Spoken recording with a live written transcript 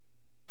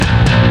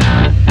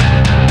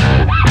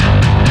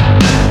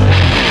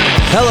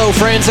Hello,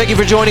 friends. Thank you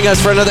for joining us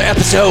for another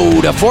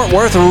episode of Fort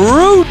Worth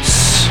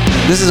Roots.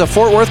 This is a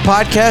Fort Worth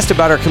podcast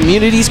about our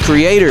community's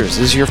creators.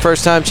 This is your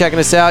first time checking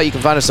us out. You can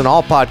find us on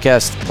all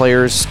podcast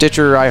players,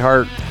 Stitcher,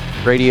 iHeart,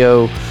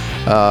 Radio,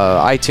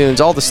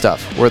 iTunes, all the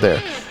stuff. We're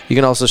there. You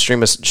can also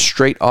stream us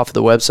straight off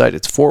the website.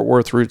 It's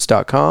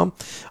fortworthroots.com.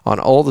 On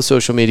all the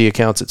social media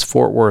accounts, it's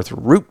Fort Worth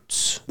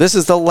Roots. This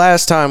is the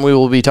last time we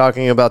will be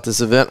talking about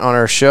this event on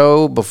our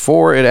show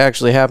before it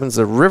actually happens.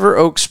 The River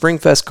Oak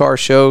Springfest Car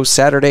Show,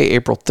 Saturday,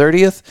 April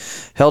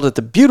 30th, held at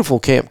the beautiful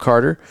Camp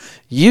Carter.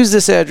 Use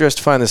this address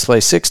to find this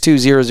place,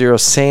 6200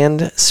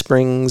 Sand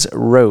Springs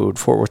Road,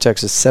 Fort Worth,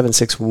 Texas,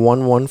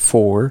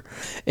 76114.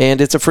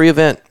 And it's a free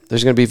event.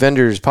 There's going to be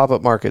vendors,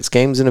 pop-up markets,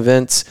 games and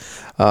events,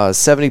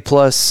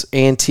 70-plus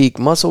antique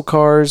muscle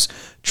cars,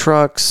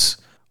 trucks,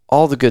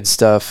 all the good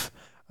stuff.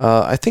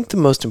 I think the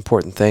most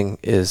important thing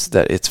is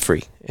that it's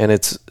free, and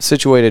it's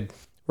situated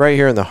right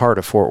here in the heart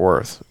of Fort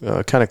Worth,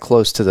 kind of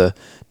close to the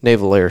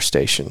Naval Air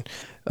Station.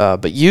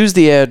 But use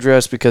the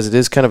address because it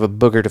is kind of a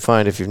booger to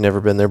find if you've never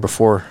been there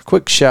before.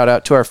 Quick shout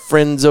out to our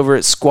friends over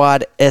at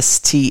Squad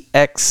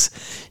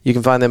STX. You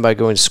can find them by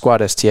going to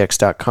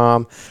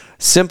squadstx.com.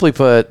 Simply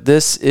put,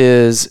 this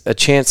is a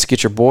chance to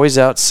get your boys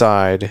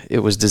outside. It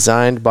was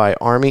designed by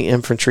Army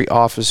infantry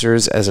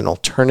officers as an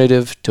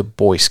alternative to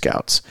Boy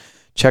Scouts.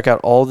 Check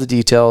out all the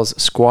details,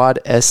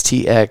 squadstx.com.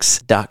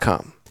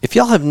 If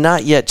y'all have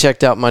not yet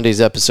checked out Monday's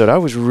episode, I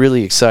was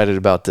really excited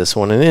about this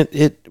one, and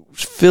it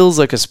feels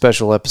like a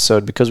special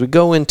episode because we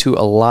go into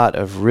a lot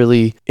of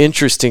really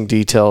interesting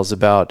details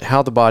about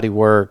how the body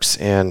works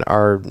and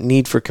our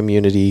need for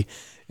community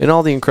and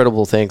all the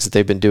incredible things that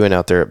they've been doing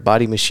out there at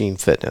Body Machine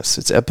Fitness.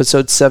 It's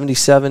episode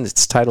 77.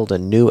 It's titled A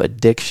New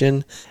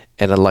Addiction,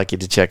 and I'd like you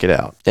to check it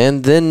out.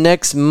 And then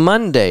next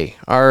Monday,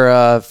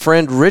 our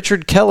friend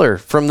Richard Keller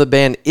from the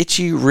band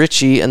Itchy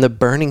Richie and the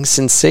Burning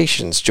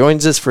Sensations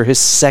joins us for his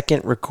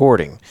second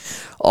recording.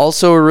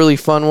 Also a really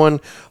fun one.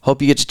 Hope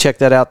you get to check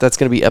that out. That's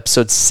going to be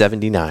episode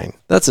 79.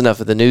 That's enough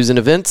of the news and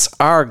events.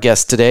 Our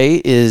guest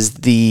today is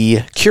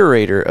the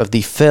curator of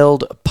the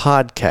Failed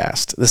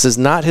Podcast. This is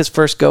not his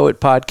first go at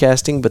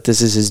podcasting, but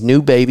this is his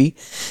new baby.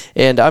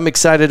 And I'm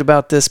excited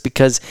about this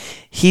because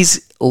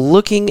he's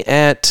looking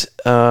at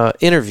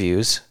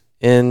interviews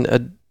in a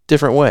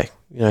different way.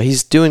 You know,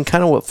 he's doing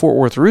kind of what Fort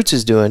Worth Roots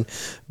is doing,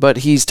 but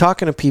he's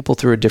talking to people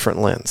through a different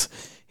lens.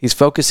 He's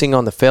focusing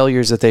on the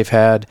failures that they've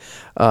had,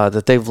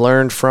 that they've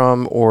learned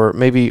from, or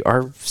maybe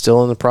are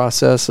still in the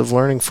process of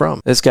learning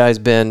from. This guy's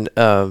been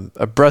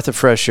a breath of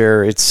fresh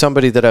air. It's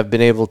somebody that I've been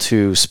able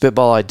to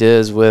spitball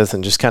ideas with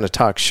and just kind of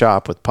talk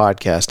shop with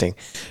podcasting.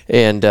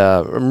 And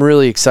I'm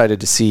really excited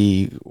to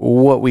see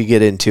what we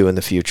get into in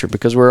the future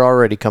because we're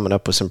already coming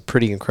up with some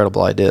pretty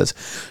incredible ideas.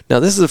 Now,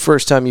 this is the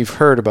first time you've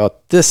heard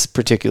about this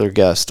particular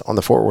guest on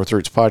the Fort Worth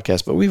Roots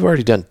podcast, but we've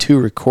already done 2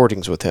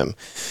 recordings with him.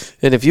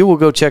 And if you will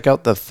go check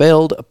out the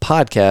Failed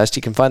Podcast,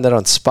 you can find that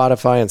on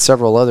Spotify and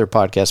several other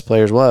podcast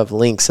players. We'll have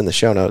links in the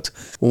show notes.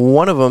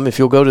 One of them, if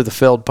you'll go to the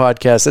Failed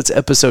Podcast, that's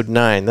episode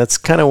 9. That's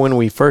kind of when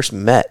we first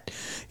met.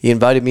 He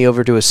invited me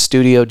over to a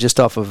studio just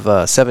off of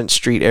 7th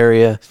Street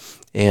area,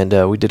 and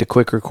we did a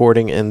quick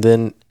recording, and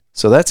then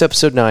so that's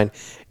episode 9,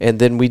 and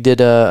then we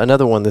did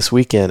another one this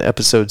weekend,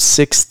 episode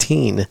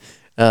 16,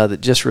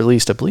 that just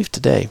released, I believe,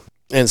 today.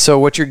 And so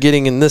what you're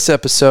getting in this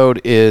episode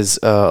is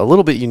a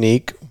little bit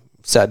unique.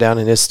 Sat down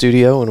in his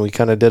studio, and we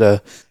kind of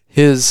did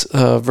his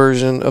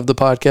version of the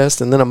podcast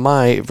and then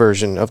my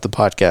version of the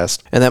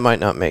podcast. And that might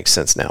not make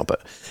sense now,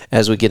 but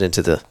as we get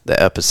into the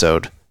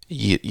episode,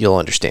 you'll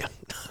understand.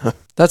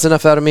 That's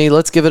enough out of me.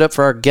 Let's give it up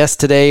for our guest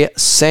today,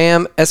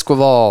 Sam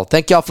Esquivel.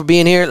 Thank y'all for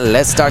being here.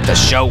 Let's start the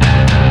show.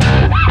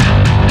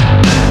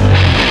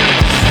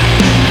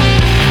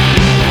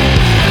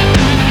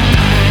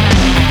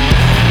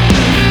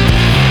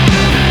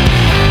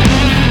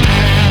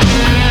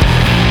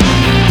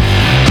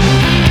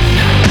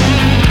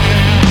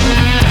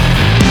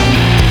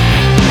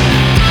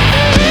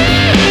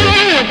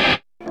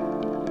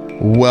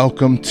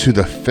 Welcome to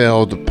the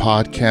Failed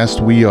Podcast.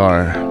 We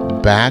are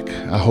back.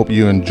 I hope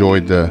you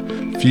enjoyed the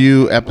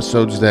few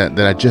episodes that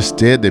I just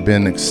did. They've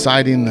been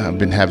exciting. I've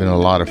been having a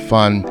lot of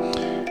fun.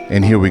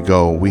 And here we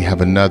go. We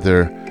have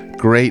another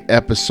great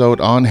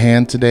episode on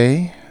hand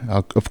today.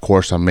 Of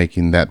course, I'm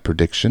making that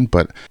prediction,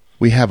 but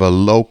we have a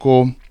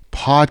local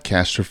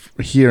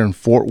podcaster here in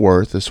Fort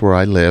Worth. That's where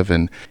I live.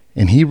 And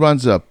he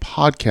runs a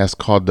podcast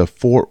called the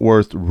Fort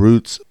Worth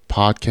Roots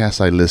Podcast.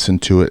 I listen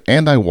to it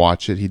and I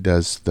watch it. He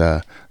does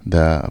the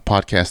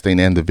podcast thing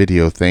and the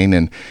video thing,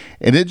 and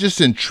it just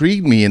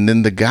intrigued me. And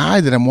then the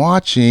guy that I'm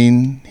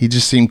watching, he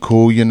just seemed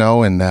cool, you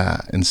know,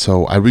 and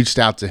so I reached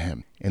out to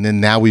him. And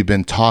then now we've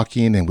been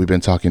talking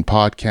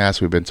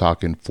podcasts, we've been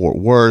talking Fort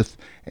Worth,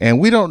 and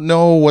we don't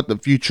know what the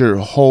future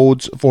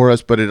holds for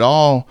us, but it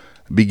all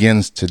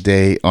begins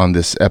today on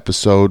this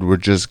episode. We're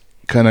just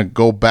kind of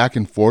go back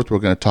and forth. We're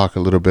going to talk a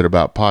little bit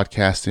about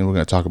podcasting. We're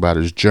going to talk about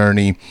his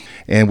journey,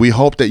 and we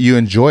hope that you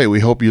enjoy it. We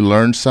hope you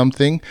learned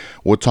something.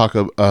 We'll talk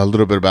a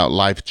little bit about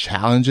life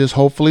challenges,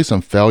 hopefully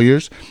some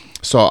failures.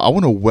 So I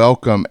want to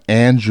welcome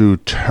Andrew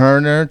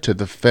Turner to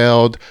the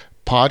Failed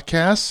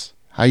Podcast.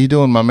 How you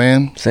doing, my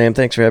man? Sam,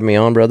 thanks for having me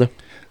on, brother.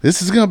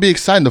 This is going to be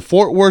exciting. The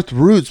Fort Worth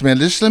Roots, man.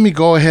 Just let me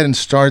go ahead and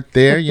start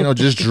there.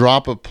 Just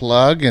drop a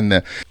plug.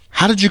 And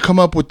how did you come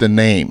up with the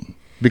name?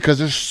 Because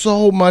there's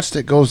so much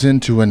that goes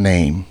into a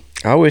name.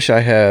 I wish I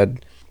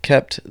had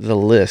kept the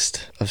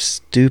list of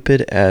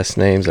stupid ass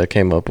names I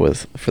came up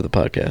with for the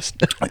podcast.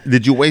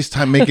 Did you waste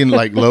time making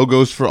like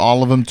logos for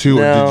all of them too,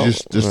 No, or did you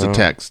just no. a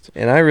text?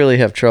 And I really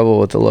have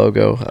trouble with the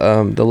logo.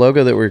 The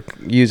logo that we're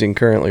using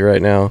currently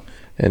right now,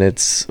 and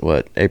it's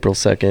April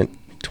 2nd,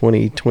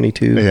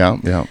 2022. Yeah.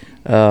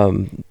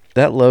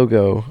 That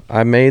logo,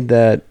 I made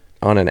that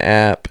on an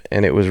app,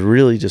 and it was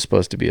really just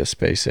supposed to be a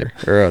spacer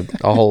or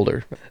a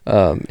holder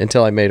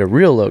until I made a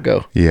real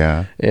logo.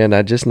 Yeah. And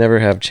I just never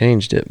have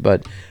changed it.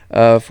 But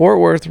Fort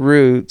Worth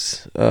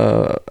Roots,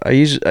 I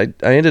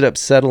ended up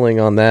settling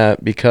on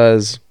that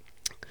because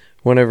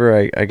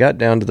whenever I got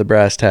down to the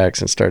brass tacks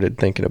and started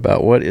thinking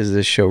about what is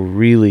this show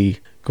really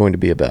going to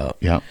be about.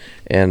 Yeah.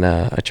 And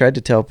I tried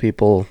to tell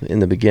people in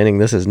the beginning,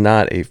 this is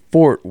not a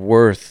Fort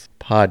Worth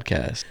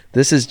podcast.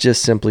 This is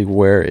just simply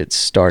where it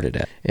started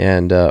at.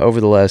 And over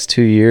the last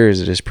 2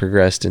 years, it has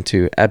progressed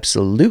into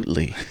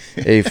absolutely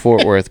a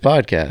Fort Worth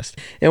podcast.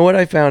 And what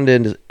I found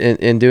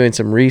in doing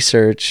some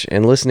research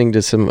and listening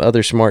to some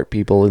other smart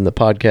people in the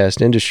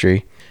podcast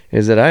industry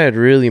is that I had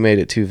really made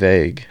it too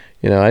vague.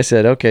 I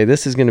said, okay,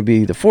 this is going to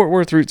be the Fort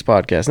Worth Roots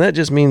podcast. And that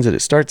just means that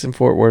it starts in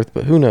Fort Worth,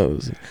 but who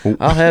knows?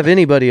 I'll have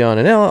anybody on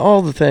and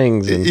all the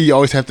things. And, you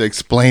always have to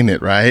explain it,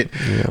 right?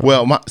 Yeah.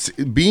 Well,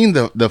 being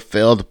the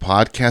failed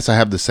podcast, I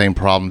have the same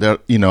problem.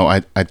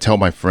 I tell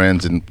my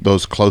friends and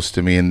those close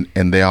to me,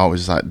 and they're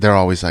always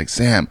like,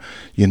 Sam,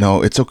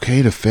 it's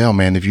okay to fail,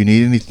 man. If you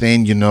need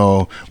anything,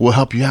 we'll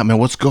help you out, man.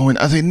 What's going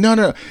on? I say,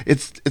 no,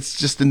 it's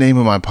just the name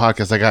of my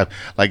podcast.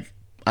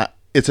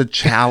 It's a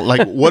challenge.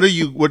 Like,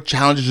 what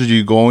challenges are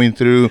you going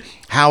through?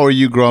 How are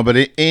you growing?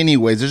 But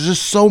anyways, there's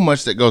just so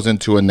much that goes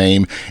into a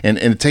name, and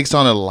it takes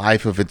on a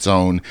life of its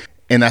own.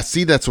 And I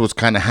see that's what's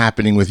kind of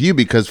happening with you,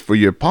 because for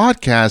your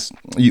podcast,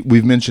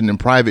 we've mentioned in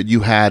private,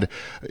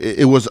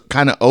 it was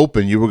kind of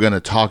open. You were going to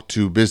talk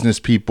to business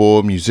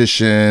people,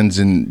 musicians,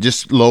 and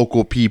just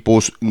local people,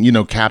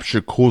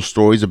 capture cool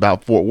stories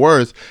about Fort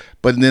Worth.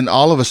 But then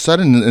all of a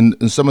sudden,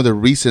 in some of the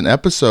recent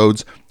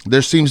episodes,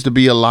 there seems to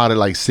be a lot of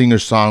like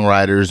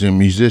singer-songwriters and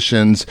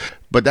musicians.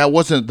 But that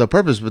wasn't the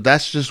purpose. But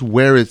that's just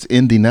where it's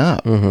ending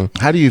up.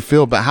 Mm-hmm. How do you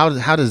feel about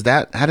how did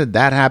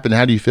that happen?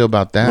 How do you feel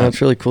about that? Well,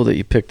 it's really cool that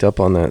you picked up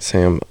on that,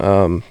 Sam.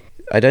 I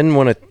didn't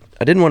want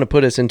to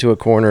put us into a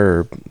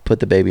corner or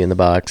put the baby in the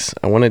box.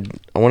 I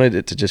wanted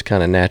it to just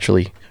kind of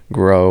naturally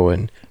grow,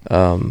 and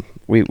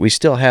we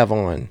still have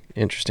on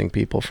interesting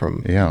people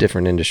from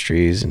different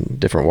industries and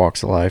different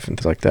walks of life and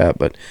things like that.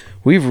 But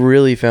we've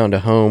really found a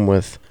home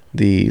with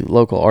the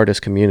local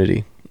artist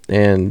community,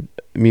 and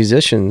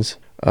musicians.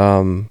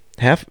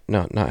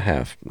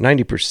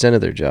 90%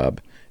 of their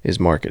job is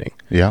marketing.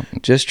 Yeah.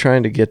 Just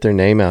trying to get their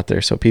name out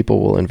there so people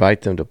will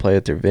invite them to play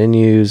at their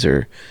venues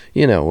or,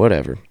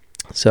 whatever.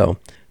 So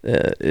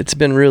it's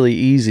been really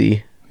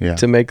easy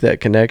to make that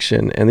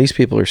connection. And these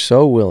people are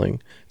so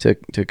willing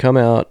to come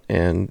out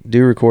and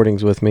do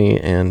recordings with me.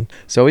 And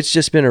so it's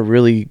just been a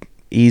really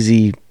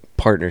easy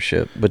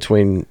partnership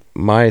between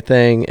my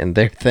thing and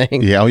their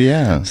thing. Yeah. Oh,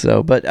 yeah.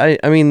 So, but I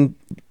mean,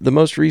 the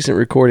most recent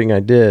recording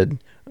I did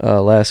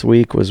last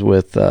week was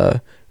with,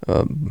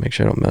 make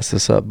sure I don't mess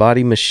this up,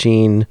 Body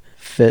Machine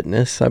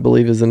Fitness, I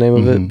believe is the name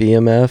of it,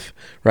 BMF,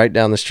 right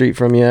down the street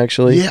from you,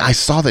 actually. Yeah, I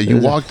saw that. You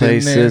walked in there.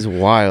 The place is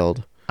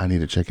wild. I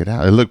need to check it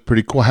out. It looked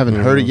pretty cool. I haven't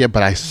heard it yet,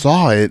 but I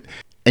saw it.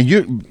 And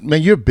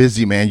you're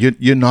busy, man.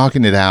 You're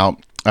knocking it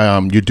out.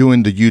 You're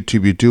doing the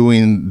YouTube. You're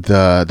doing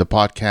the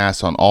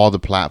podcast on all the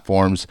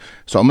platforms.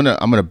 So I'm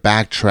gonna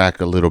backtrack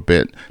a little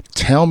bit.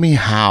 Tell me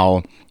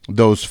how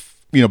those,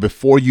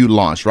 before you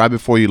launched,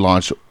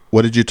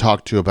 what did you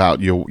talk to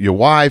about your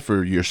wife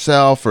or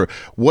yourself, or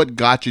what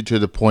got you to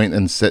the point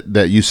and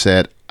that you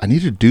said, I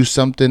need to do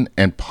something,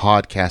 and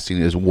podcasting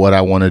is what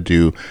I want to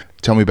do?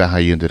 Tell me about how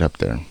you ended up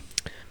there.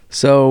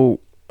 So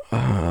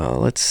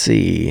let's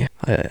see.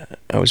 I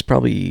was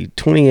probably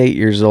 28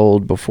 years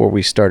old before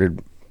we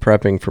started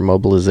prepping for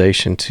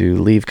mobilization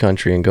to leave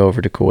country and go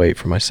over to Kuwait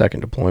for my second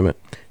deployment.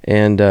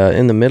 And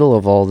in the middle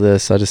of all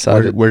this, I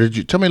decided... Where did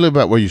you... Tell me a little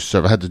about where you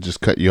served. I had to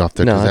just cut you off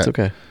there. No, that's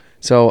okay.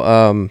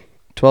 So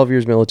 12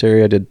 years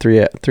military. I did three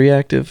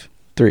active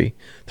in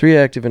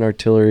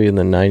artillery, and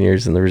then 9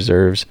 years in the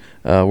reserves,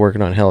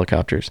 working on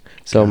helicopters.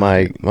 So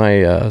my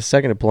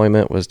second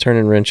deployment was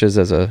turning wrenches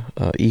as a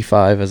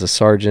E5 as a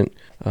sergeant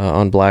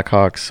on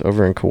Blackhawks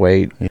over in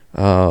Kuwait.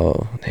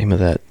 Name of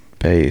that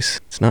base?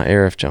 It's not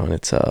Arif John.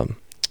 It's I'm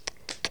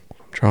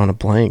drawing a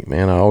blank,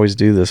 man. I always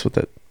do this with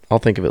it. I'll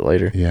think of it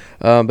later. Yeah.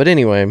 But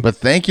anyway. But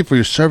thank you for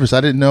your service.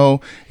 I didn't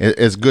know.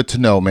 It's good to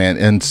know, man.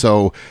 And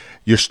so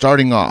you're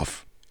starting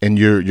off, and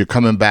you're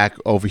coming back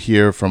over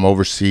here from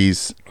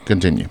overseas.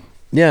 Continue.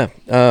 Yeah.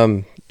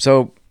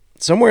 So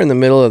somewhere in the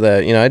middle of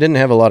that, I didn't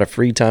have a lot of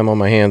free time on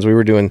my hands. We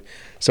were doing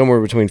somewhere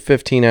between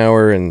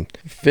 15-hour and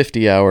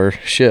 50-hour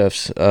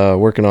shifts,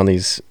 working on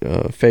these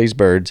phase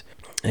birds.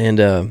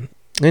 And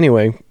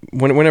anyway,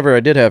 whenever I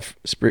did have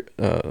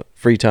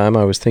free time,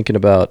 I was thinking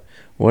about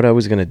what I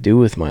was going to do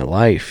with my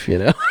life,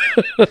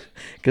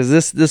 because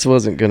this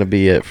wasn't going to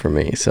be it for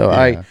me. So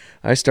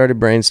I started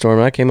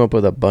brainstorming. I came up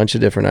with a bunch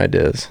of different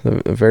ideas.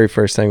 The very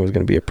first thing was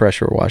going to be a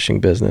pressure washing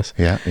business.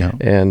 Yeah.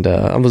 And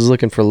I was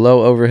looking for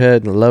low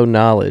overhead and low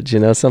knowledge,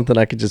 something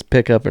I could just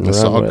pick up and run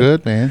with. That's all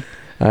good, man.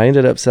 I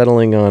ended up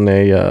settling on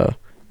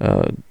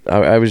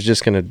I was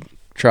just going to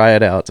try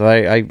it out. So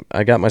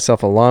I got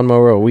myself a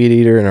lawnmower, a weed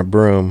eater, and a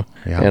broom.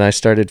 Yeah. And I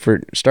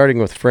starting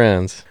with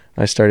friends.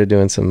 I started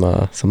doing some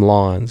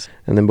lawns.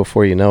 And then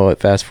before you know it,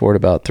 fast forward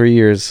about 3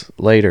 years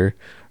later,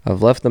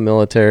 I've left the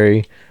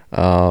military.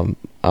 I'm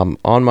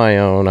on my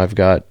own. I've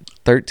got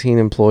 13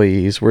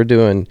 employees. We're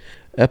doing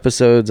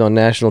episodes on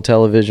national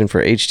television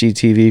for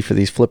HGTV for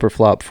these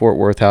flip-flop Fort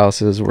Worth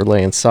houses. We're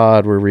laying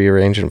sod. We're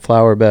rearranging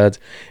flower beds.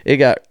 It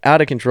got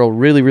out of control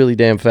really, really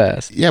damn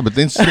fast. Yeah, but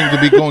things seemed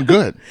to be going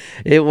good.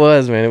 It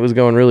was, man. It was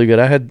going really good.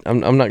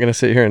 I'm not going to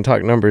sit here and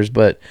talk numbers,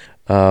 but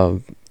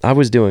I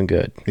was doing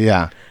good.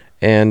 Yeah.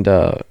 And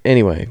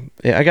anyway,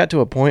 I got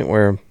to a point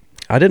where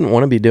I didn't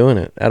want to be doing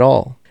it at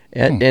all.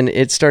 And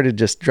it started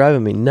just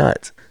driving me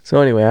nuts. So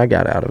anyway, I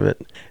got out of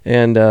it.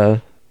 And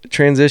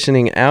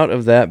transitioning out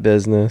of that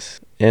business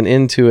and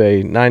into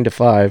a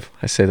 9-to-5,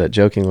 I say that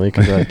jokingly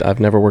because I've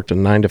never worked a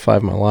 9-to-5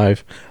 in my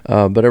life,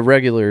 but a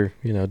regular,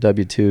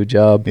 W-2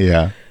 job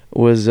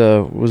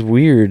was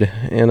weird.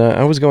 And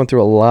I was going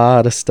through a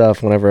lot of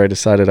stuff whenever I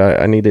decided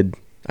I needed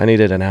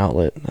an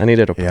outlet. I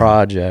needed a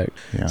project.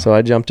 Yeah. So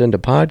I jumped into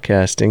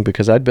podcasting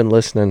because I'd been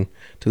listening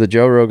to the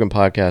Joe Rogan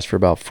podcast for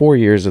about 4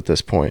 years at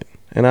this point.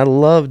 And I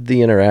loved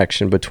the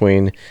interaction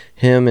between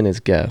him and his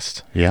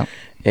guest. Yeah.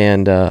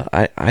 And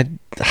I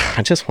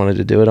just wanted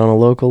to do it on a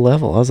local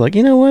level. I was like,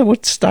 you know what?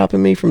 What's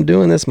stopping me from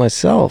doing this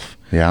myself?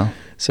 Yeah.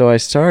 So I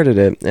started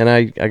it. And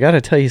I got to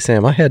tell you,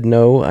 Sam, I had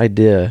no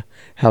idea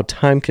how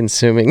time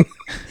consuming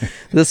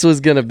this was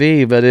going to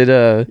be. But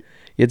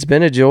it's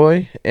been a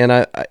joy.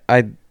 And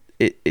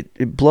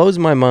it blows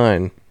my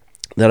mind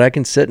that I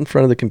can sit in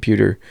front of the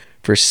computer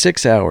for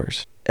 6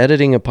 hours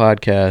editing a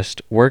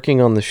podcast,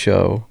 working on the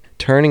show,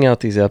 turning out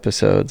these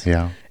episodes.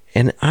 Yeah.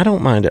 And I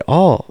don't mind at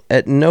all.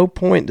 At no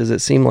point does it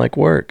seem like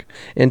work.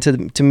 And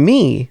to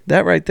me,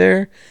 that right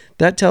there,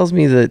 that tells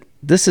me that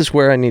this is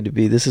where I need to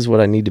be. This is what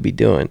I need to be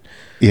doing.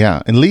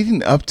 Yeah. And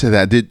leading up to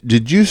that,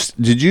 did you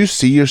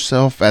see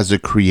yourself as a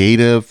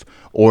creative,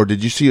 or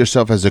did you see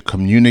yourself as a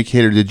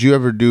communicator? Did you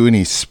ever do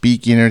any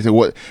speaking or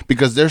anything?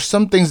 Because there's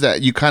some things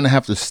that you kind of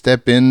have to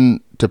step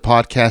in to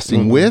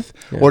podcasting with,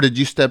 or did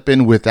you step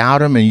in without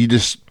them and you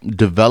just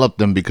developed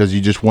them because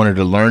you just wanted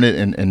to learn it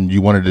and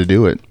you wanted to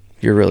do it?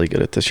 You're really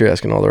good at this. You're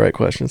asking all the right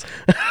questions.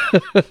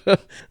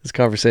 This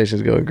conversation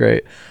is going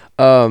great.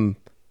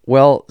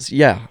 Well,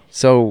 yeah.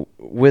 So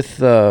with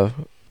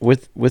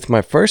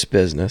my first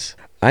business,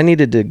 I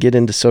needed to get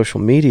into social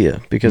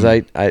media because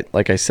I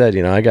like I said,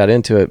 I got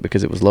into it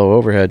because it was low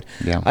overhead.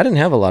 Yeah. I didn't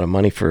have a lot of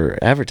money for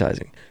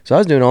advertising. So I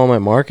was doing all my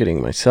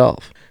marketing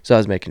myself. So I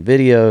was making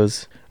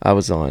videos. I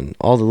was on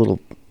all the little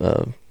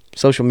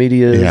social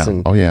medias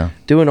and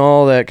doing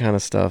all that kind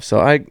of stuff.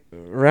 So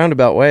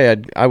roundabout way,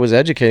 I was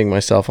educating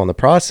myself on the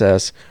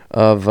process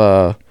of,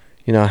 how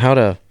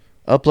to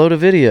upload a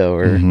video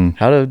or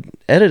how to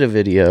edit a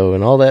video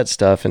and all that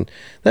stuff. And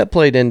that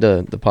played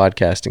into the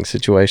podcasting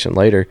situation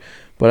later.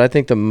 But I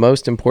think the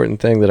most important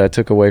thing that I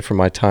took away from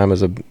my time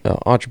as an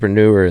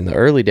entrepreneur in the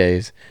early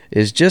days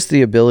is just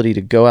the ability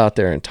to go out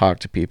there and talk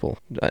to people,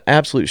 an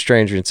absolute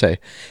stranger, and say,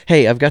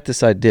 hey, I've got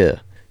this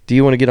idea. Do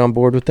you want to get on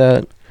board with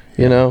that?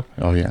 Oh,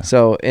 yeah.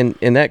 So, and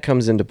that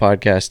comes into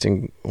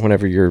podcasting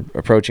whenever you're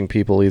approaching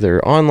people either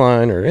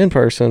online or in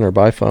person or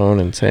by phone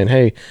and saying,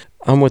 hey,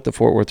 I'm with the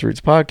Fort Worth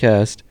Roots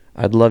podcast.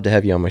 I'd love to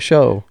have you on my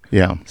show.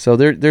 Yeah. So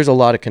there's a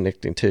lot of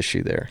connecting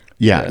tissue there.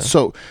 Yeah.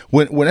 So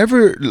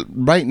whenever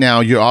right now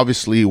you're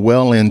obviously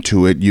well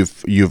into it,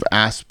 you've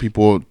asked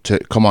people to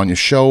come on your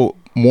show.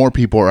 More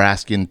people are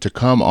asking to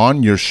come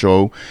on your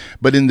show.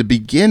 But in the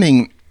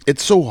beginning,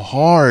 it's so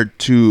hard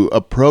to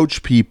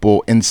approach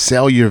people and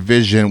sell your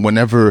vision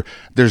whenever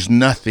there's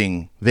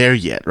nothing there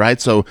yet,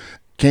 right? So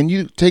can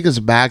you take us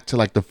back to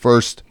like the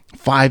first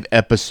 5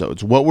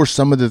 episodes? What were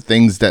some of the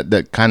things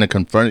that kind of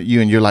confronted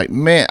you and you're like,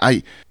 man,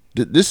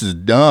 this is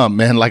dumb,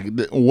 man. Like,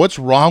 what's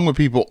wrong with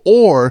people?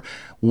 Or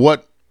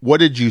what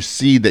did you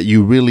see that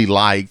you really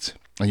liked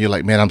and you're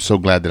like, man, I'm so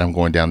glad that I'm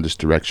going down this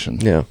direction?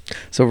 Yeah.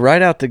 So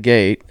right out the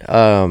gate,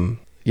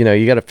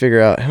 you got to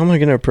figure out, how am I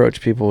going to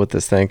approach people with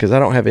this thing? Because I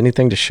don't have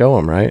anything to show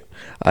them, right?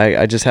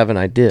 I just have an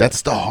idea.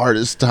 That's the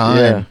hardest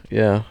time.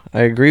 Yeah.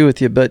 I agree with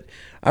you, but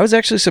I was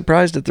actually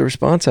surprised at the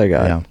response I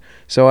got. Yeah.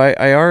 So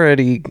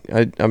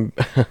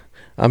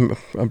I'm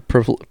a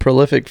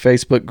prolific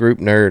Facebook group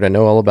nerd. I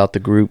know all about the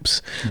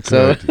groups. Good.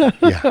 So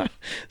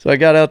so I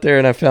got out there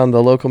and I found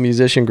the local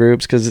musician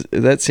groups because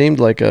that seemed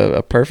like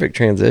a perfect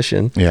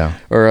transition. Yeah.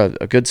 Or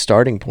a good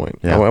starting point.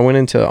 Yeah. I went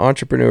into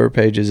entrepreneur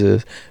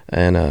pages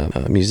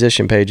and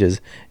musician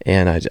pages,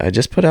 and I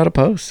just put out a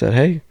post, said,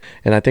 hey,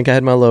 and I think I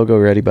had my logo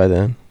ready by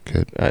then.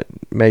 Good.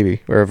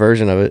 Maybe, or a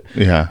version of it.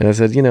 Yeah. And I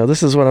said,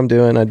 this is what I'm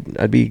doing.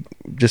 I'd be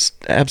just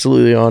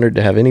absolutely honored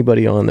to have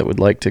anybody on that would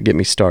like to get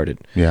me started.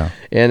 Yeah.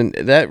 And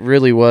that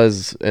really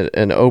was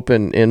an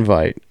open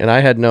invite. And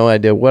I had no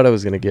idea what I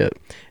was going to get.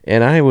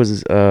 And I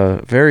was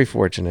very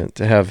fortunate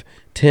to have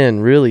 10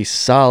 really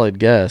solid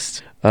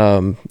guests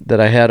that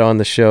I had on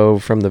the show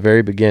from the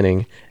very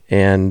beginning.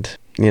 And,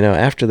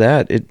 after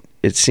that,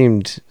 it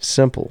seemed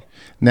simple.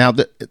 Now,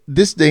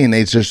 this day and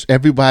age, there's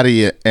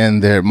everybody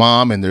and their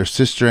mom and their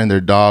sister and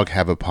their dog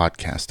have a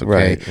podcast,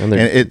 okay? Right. And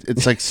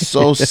it's like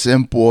so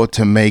simple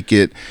to make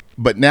it.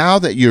 But now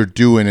that you're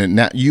doing it,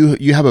 now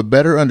you have a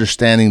better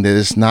understanding that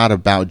it's not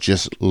about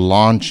just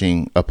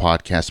launching a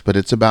podcast, but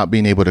it's about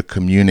being able to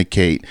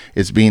communicate.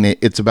 It's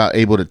about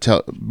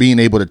being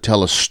able to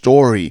tell a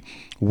story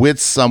with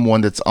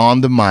someone that's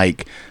on the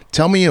mic.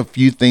 Tell me a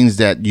few things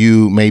that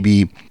you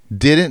maybe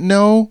didn't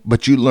know,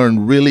 but you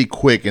learned really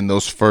quick in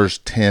those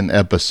first 10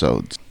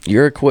 episodes.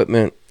 Your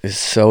equipment is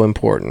so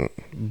important,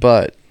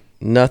 but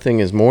nothing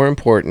is more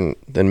important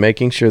than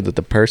making sure that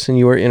the person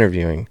you are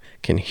interviewing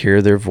can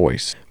hear their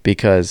voice.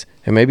 And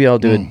maybe I'll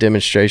do a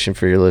demonstration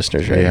for your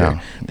listeners right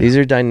here. These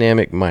are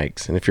dynamic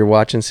mics. And if you're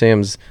watching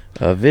Sam's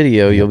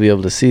video, you'll be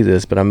able to see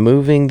this. But I'm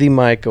moving the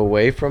mic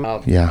away from my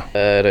mouth.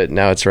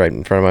 Now it's right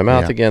in front of my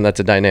mouth again. That's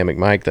a dynamic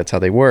mic. That's how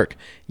they work.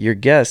 Your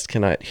guest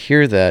cannot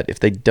hear that if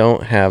they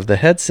don't have the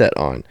headset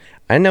on.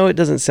 I know it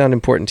doesn't sound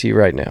important to you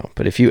right now,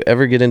 but if you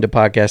ever get into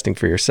podcasting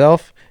for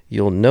yourself,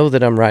 you'll know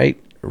that I'm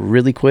right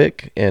really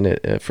quick. And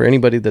for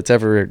anybody that's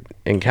ever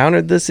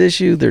encountered this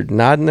issue, they're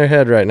nodding their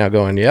head right now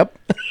going, yep.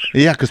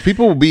 Yeah, because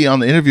people will be on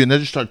the interview and they'll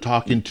just start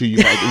talking to you.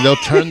 Like, they'll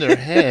turn their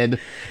head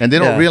and they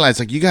don't realize,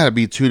 like, you got to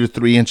be 2 to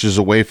 3 inches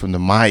away from the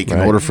mic in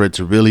order for it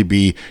to really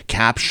be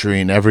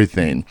capturing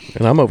everything.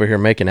 And I'm over here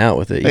making out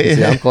with it. You can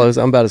see I'm close.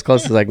 I'm about as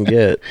close as I can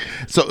get.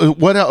 So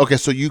what else? Okay,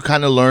 so you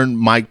kind of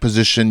learned mic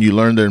position. You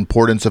learned the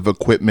importance of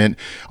equipment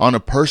on a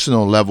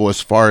personal level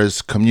as far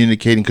as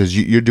communicating, because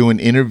you're doing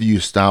interview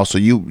style. So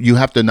you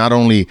have to not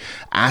only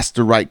ask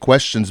the right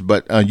questions,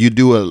 but you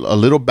do a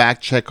little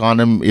back check on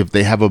them if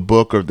they have a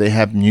book or if they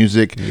have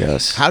music.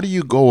 Yes. How do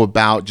you go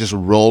about just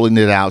rolling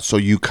it out so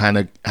you kind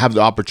of have the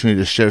opportunity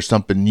to share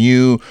something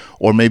new,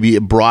 or maybe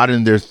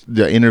broaden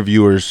the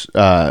interviewers,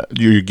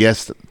 your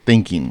guest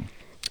thinking?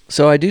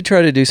 So I do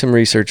try to do some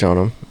research on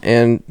them.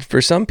 And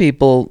for some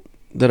people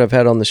that I've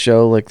had on the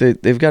show, like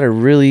they've got a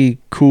really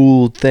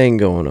cool thing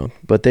going on,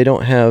 but they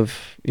don't have,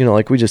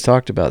 like we just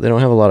talked about, they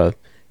don't have a lot of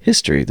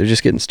history. They're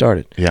just getting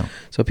started. Yeah.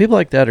 So people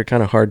like that are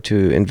kind of hard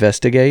to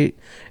investigate,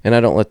 and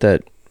I don't let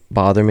that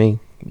bother me.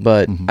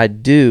 But I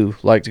do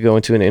like to go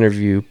into an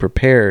interview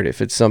prepared. If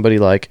it's somebody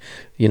like,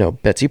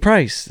 Betsy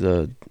Price,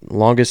 the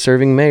longest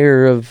serving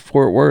mayor of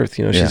Fort Worth,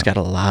 she's got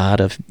a lot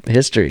of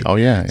history. Oh,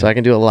 yeah. So I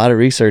can do a lot of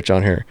research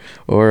on her.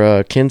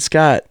 Or Ken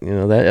Scott,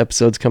 that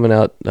episode's coming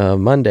out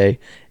Monday.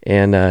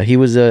 And he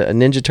was a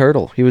Ninja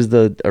Turtle. He was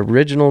the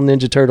original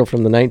Ninja Turtle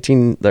from the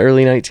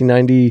early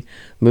 1990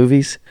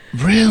 movies.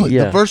 Really?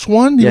 Yeah. The first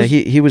one?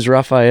 He was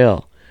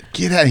Raphael.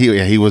 Get out here.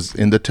 Yeah, he was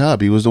in the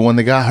tub. He was the one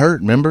that got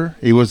hurt, remember?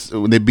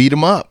 They beat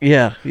him up.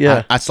 Yeah.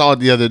 I saw it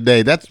the other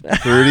day. That's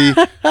pretty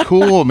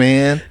cool,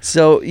 man.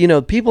 So,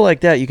 people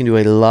like that, you can do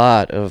a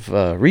lot of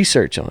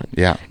research on.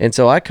 Yeah. And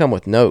so I come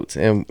with notes.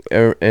 And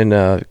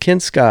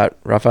Ken Scott,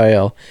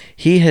 Raphael,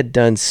 he had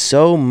done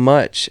so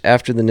much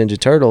after the Ninja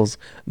Turtles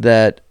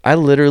that I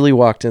literally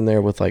walked in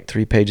there with like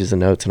 3 pages of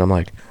notes. And I'm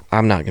like,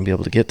 I'm not going to be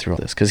able to get through all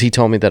this, because he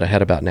told me that I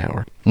had about an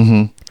hour.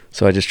 Mm-hmm.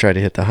 So I just try to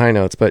hit the high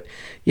notes. But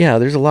yeah,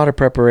 there's a lot of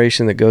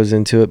preparation that goes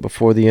into it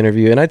before the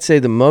interview. And I'd say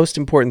the most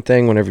important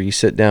thing whenever you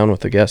sit down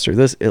with a guest, or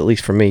this, at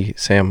least for me,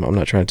 Sam, I'm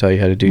not trying to tell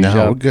you how to do your job.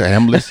 No, we're good.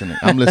 I'm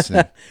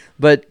listening.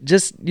 But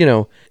just,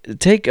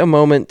 take a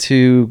moment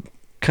to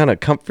kind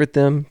of comfort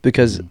them,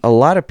 because a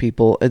lot of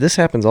people, this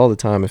happens all the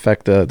time. In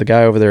fact, the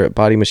guy over there at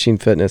Body Machine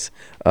Fitness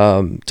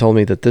told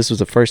me that this was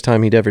the first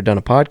time he'd ever done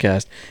a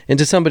podcast. And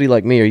to somebody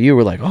like me or you,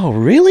 were like, oh,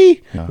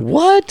 really? Yeah.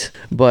 What?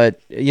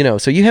 But,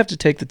 so you have to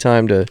take the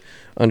time to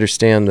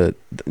understand that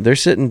they're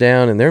sitting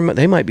down and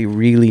they might be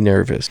really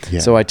nervous. Yeah.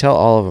 So I tell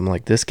all of them,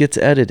 like, this gets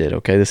edited,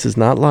 okay? This is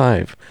not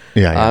live.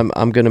 Yeah.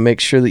 I'm going to make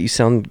sure that you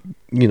sound,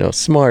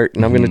 smart,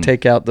 and I'm going to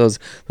take out those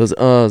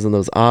uhs and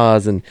those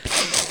ahs and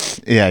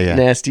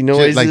nasty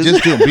noises.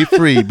 Just do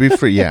it. Be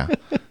free.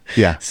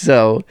 Yeah.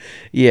 So,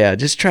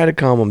 just try to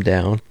calm them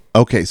down.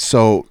 Okay,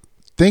 so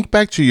think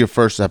back to your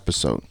first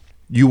episode.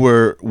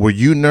 Were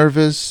you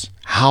nervous?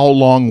 How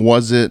long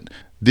was it?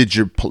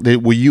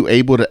 Were you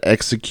able to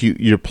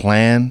execute your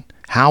plan?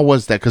 How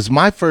was that? Because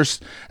my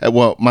first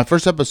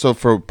episode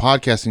for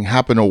podcasting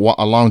happened a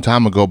long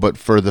time ago, but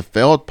for the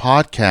failed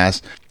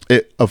podcast,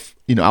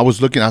 I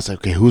was looking. I was like,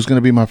 okay, who's going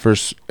to be my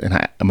first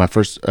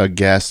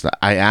guest?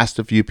 I asked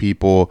a few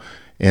people,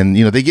 and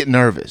they get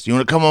nervous. You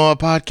want to come on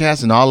my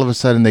podcast, and all of a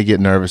sudden they get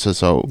nervous. And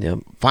so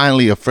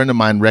finally, a friend of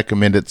mine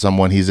recommended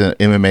someone. He's an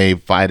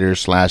MMA fighter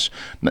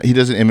 / he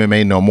doesn't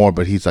MMA no more,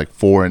 but he's like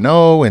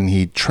 4-0, and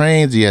he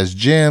trains. He has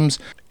gyms.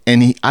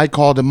 And I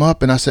called him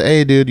up and I said,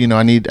 "Hey, dude,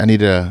 I need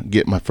to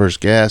get my first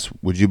guest.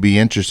 Would you be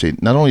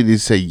interested?" Not only did he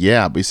say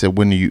yeah, but he said,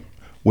 "When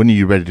are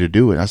you ready to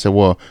do it?" I said,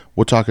 "Well,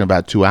 we're talking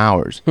about 2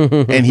 hours."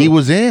 And he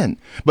was in,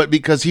 but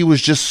because he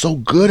was just so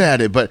good at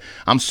it. But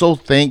I'm so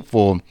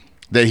thankful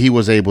that he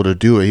was able to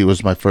do it. He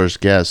was my first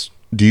guest.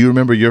 Do you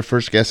remember your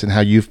first guest and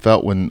how you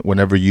felt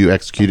whenever you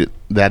executed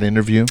that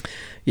interview?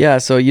 Yeah,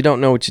 so you don't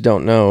know what you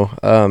don't know.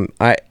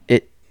 I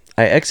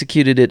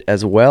executed it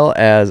as well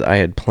as I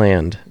had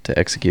planned to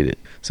execute it.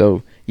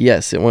 So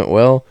yes, it went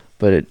well,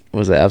 but it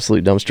was an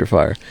absolute dumpster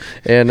fire.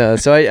 And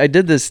so I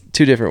did this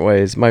 2 different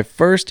ways. My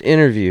first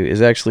interview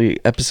is actually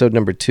episode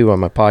number 2 on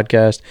my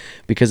podcast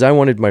because I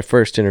wanted my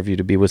first interview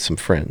to be with some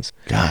friends.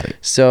 Got it.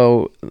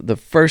 So the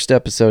first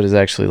episode is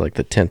actually like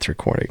the 10th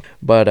recording.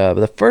 But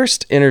the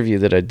first interview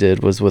that I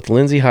did was with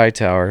Lindsay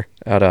Hightower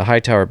at a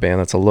Hightower band.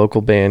 That's a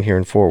local band here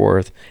in Fort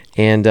Worth.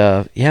 And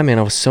yeah, man,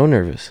 I was so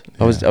nervous.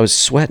 I was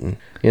sweating.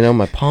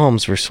 My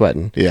palms were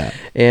sweating. Yeah.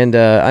 And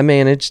I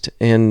managed.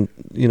 And,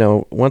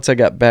 once I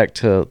got back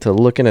to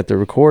looking at the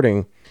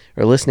recording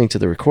or listening to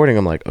the recording,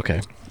 I'm like,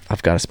 okay,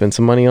 I've got to spend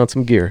some money on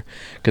some gear.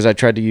 Because I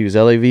tried to use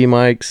LAV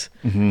mics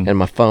and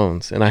my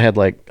phones. And I had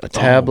like a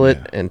tablet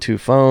and 2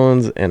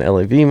 phones and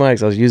LAV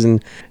mics. I was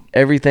using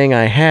everything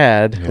I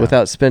had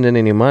without spending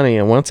any money.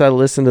 And once I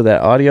listened to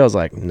that audio, I was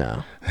like,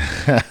 no,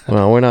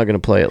 well, we're not going to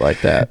play it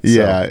like that.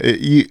 Yeah.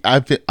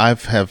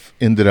 I've have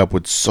ended up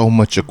with so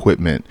much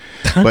equipment,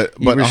 but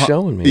you were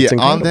showing me. It's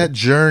on that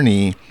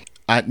journey,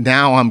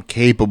 now I'm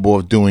capable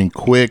of doing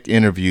quick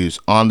interviews,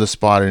 on the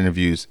spot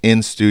interviews,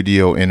 in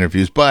studio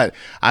interviews, but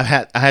I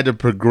had to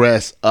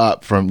progress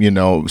up from,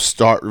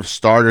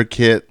 starter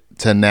kit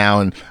to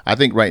now. And I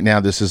think right now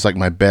this is like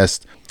my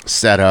best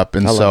setup.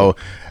 And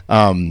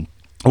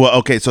well,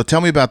 okay, so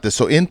tell me about this.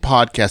 So in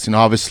podcasting,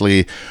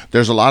 obviously,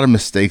 there's a lot of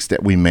mistakes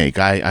that we make.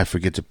 I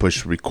forget to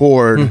push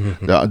record.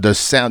 The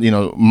sound,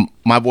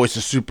 my voice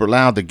is super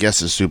loud, the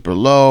guest is super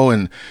low,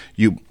 and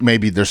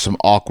maybe there's some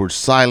awkward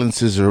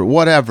silences or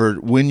whatever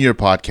when you're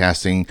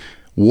podcasting.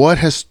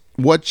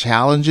 What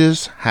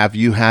challenges have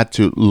you had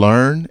to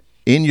learn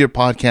in your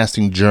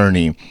podcasting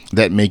journey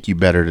that make you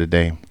better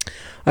today?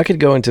 I could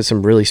go into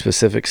some really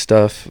specific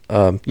stuff.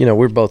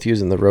 We're both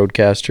using the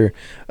Rodecaster,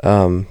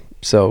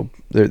 so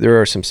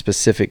there are some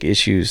specific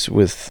issues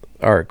with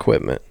our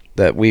equipment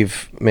that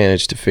we've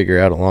managed to figure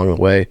out along the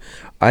way.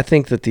 I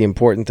think that the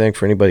important thing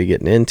for anybody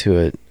getting into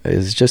it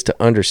is just to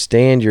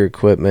understand your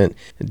equipment,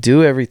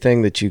 do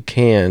everything that you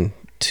can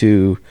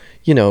to,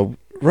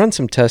 run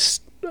some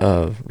test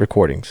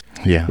recordings.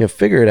 Yeah.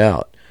 Figure it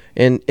out.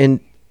 And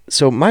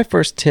so my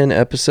first 10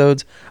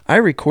 episodes, I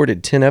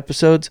recorded 10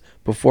 episodes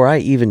before I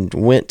even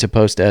went to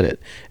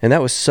post-edit. And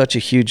that was such a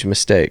huge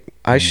mistake.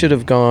 I should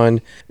have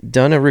done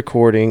a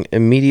recording,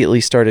 immediately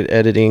started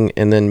editing,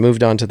 and then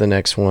moved on to the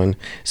next one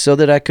so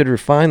that I could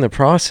refine the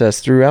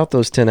process throughout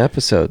those 10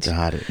 episodes.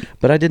 Got it.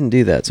 But I didn't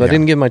do that. So I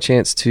didn't give my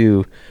chance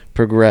to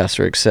progress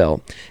or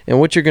excel.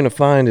 And what you're going to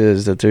find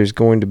is that there's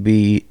going to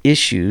be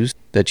issues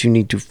that you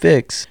need to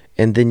fix,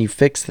 and then you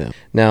fix them.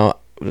 Now,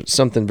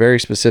 something very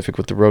specific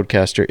with the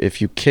Rodecaster,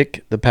 if you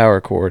kick the power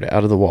cord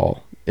out of the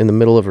wall in the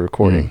middle of a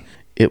recording,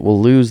 it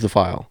will lose the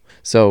file.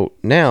 So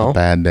now,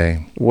 bad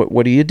day.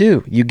 What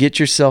do? You get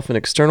yourself an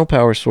external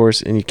power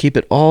source and you keep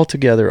it all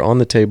together on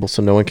the table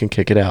so no one can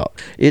kick it out.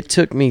 It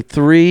took me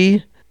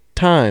 3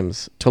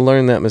 times to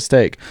learn that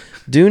mistake.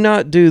 Do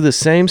not do the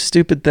same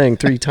stupid thing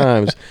 3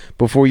 times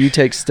before you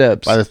take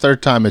steps. By the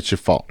 3rd time, it's your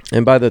fault.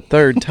 And by the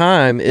 3rd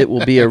time, it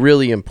will be a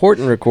really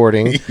important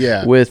recording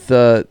with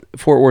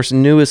Fort Worth's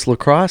newest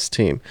lacrosse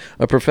team,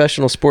 a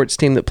professional sports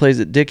team that plays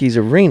at Dickey's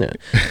Arena.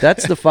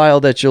 That's the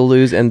file that you'll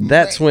lose, and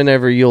that's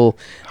whenever you'll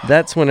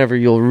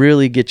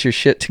really get your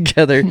shit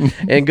together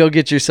and go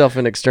get yourself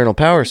an external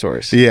power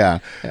source. Yeah.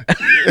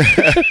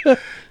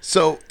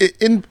 So,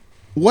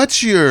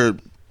 what's your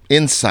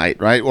insight,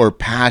 right, or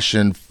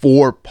passion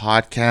for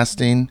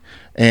podcasting,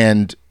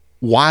 and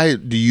why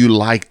do you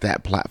like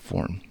that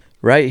platform?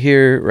 Right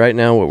here, right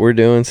now, what we're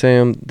doing,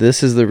 Sam,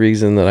 this is the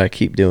reason that I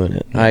keep doing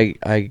it.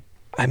 I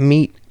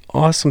meet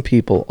awesome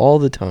people all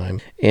the time,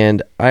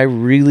 and I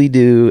really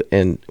do.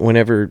 And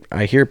whenever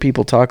I hear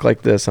people talk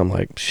like this, I'm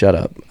like, shut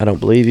up. I don't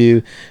believe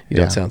you. You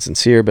don't sound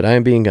sincere, but I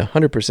am being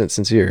 100%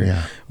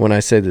 sincere when I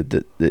say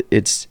that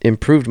it's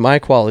improved my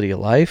quality of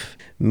life.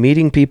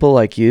 Meeting people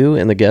like you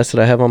and the guests that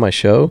I have on my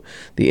show,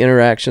 the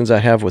interactions I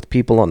have with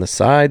people on the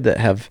side that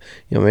have,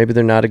 maybe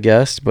they're not a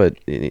guest, but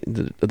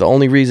the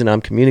only reason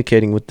I'm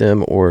communicating with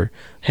them or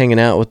hanging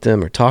out with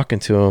them or talking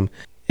to them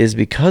is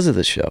because of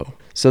the show.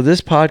 So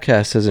this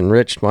podcast has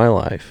enriched my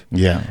life.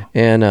 Yeah.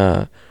 And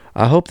I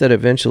hope that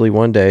eventually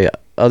one day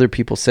other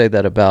people say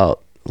that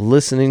about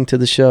listening to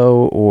the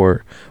show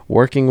or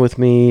working with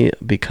me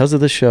because of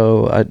the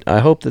show. I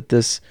hope that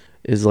this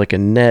is like a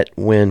net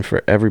win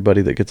for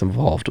everybody that gets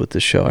involved with the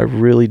show. I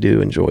really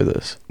do enjoy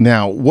this.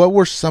 Now, what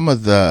were some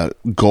of the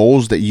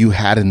goals that you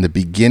had in the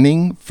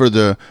beginning for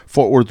the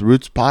Fort Worth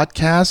Roots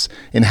podcast,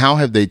 and how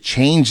have they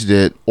changed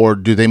it, or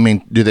do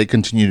they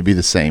continue to be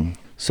the same?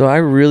 So I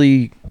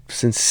really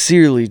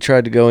sincerely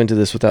tried to go into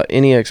this without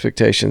any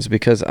expectations,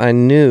 because I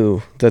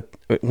knew that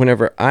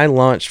whenever I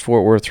launched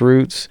Fort Worth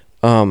Roots,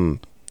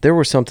 there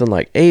were something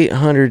like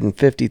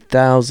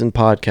 850,000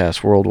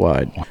 podcasts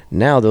worldwide.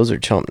 Now those are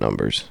chump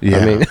numbers. Yeah.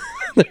 I mean,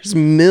 there's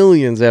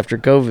millions after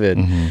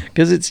COVID,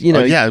 because it's, you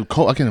know,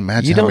 I can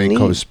imagine how many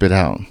COVID spit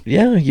out.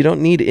 Yeah, you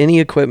don't need any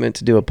equipment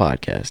to do a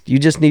podcast. You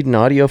just need an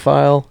audio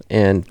file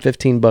and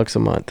 $15 a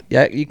month.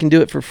 Yeah, you can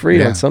do it for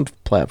free on some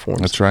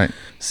platforms. That's right.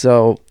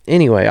 So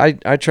anyway,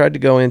 I tried to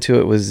go into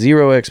it with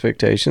zero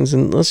expectations,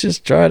 and let's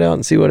just try it out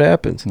and see what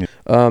happens.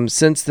 Yeah.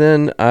 Since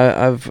then,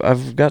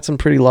 I've got some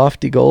pretty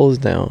lofty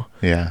goals now.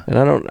 Yeah, and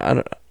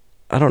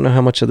I don't know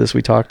how much of this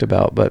we talked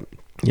about, but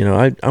you know,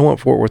 I want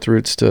Fort Worth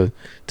Roots to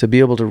be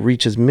able to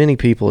reach as many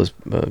people as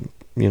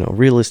you know,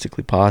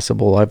 realistically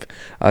possible.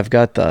 I've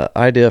got the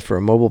idea for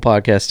a mobile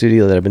podcast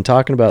studio that I've been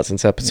talking about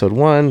since episode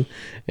 1,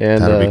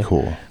 and that'd be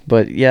cool.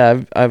 But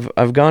yeah,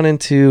 I've gone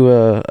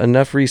into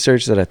enough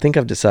research that I think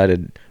I've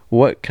decided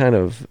what kind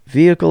of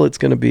vehicle it's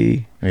going to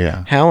be,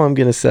 how I'm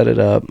going to set it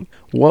up,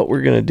 what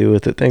we're going to do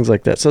with it, things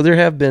like that. So there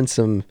have been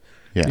some,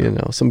 you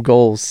know, some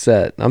goals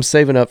set. I'm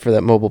saving up for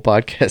that mobile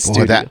podcast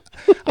studio.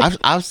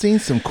 I've seen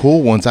some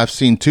cool ones. I've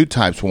seen 2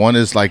 types. One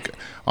is like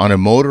on a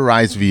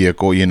motorized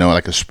vehicle, you know,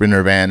 like a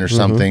Sprinter van or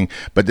something.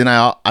 But then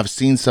I've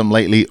seen some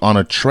lately on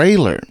a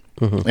trailer.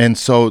 And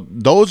so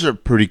those are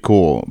pretty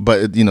cool.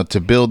 But you know, to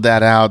build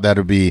that out,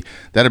 that'll be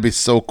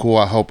so cool.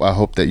 I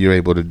hope that you're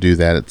able to do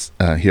that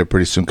here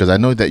pretty soon, because I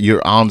know that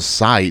you're on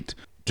site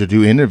to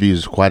do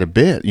interviews quite a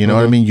bit. You know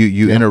what I mean?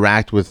 You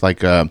interact with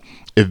like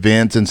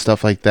events and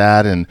stuff like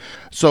that. And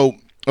so,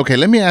 okay,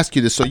 let me ask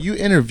you this. So you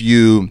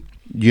interviewed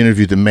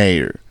the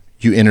mayor,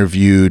 you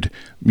interviewed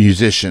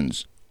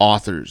musicians,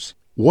 authors.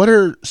 What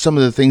are some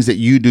of the things that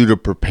you do to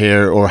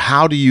prepare, or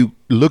how do you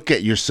look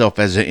at yourself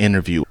as an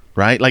interviewer,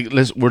 right? Like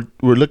we're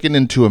looking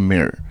into a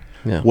mirror.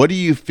 Yeah. What do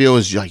you feel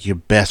is like your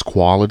best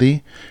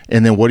quality?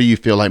 And then what do you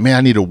feel like, man,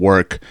 I need to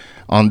work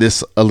on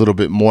this a little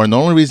bit more? And the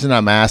only reason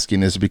I'm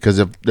asking is because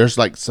if there's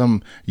like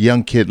some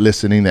young kid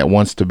listening that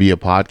wants to be a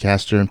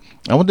podcaster,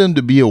 I want them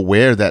to be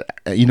aware that,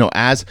 you know,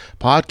 as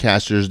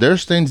podcasters,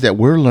 there's things that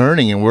we're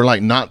learning and we're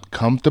like not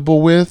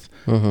comfortable with,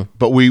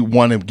 but we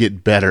want to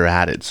get better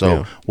at it.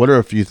 So what are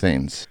a few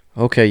things?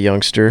 Okay,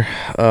 youngster,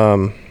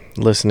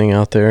 listening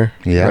out there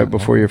right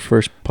before your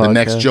first podcast. The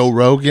next Joe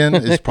Rogan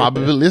is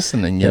probably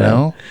listening, you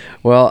know?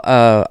 Well,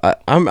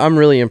 I'm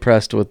really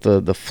impressed with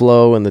the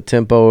flow and the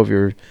tempo of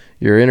your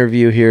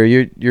interview here.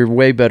 You're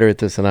way better at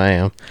this than I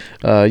am.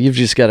 You've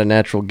just got a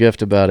natural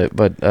gift about it,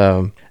 but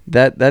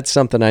that's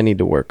something I need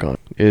to work on,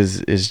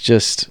 is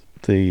just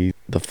the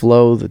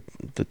flow,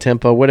 the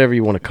tempo, whatever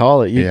you want to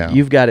call it.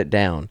 You've got it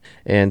down.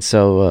 And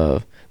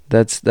so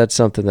that's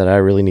something that I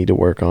really need to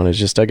work on, is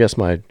just, I guess,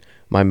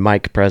 my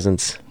mic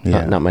presence,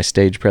 not my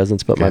stage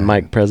presence, but my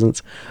mic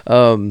presence.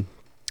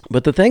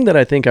 But the thing that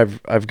I think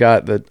I've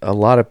got that a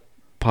lot of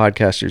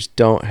podcasters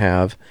don't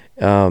have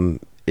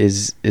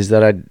is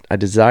that I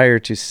desire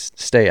to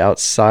stay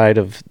outside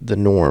of the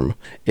norm.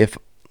 If,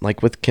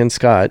 like with Ken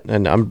Scott,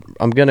 and I'm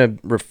going to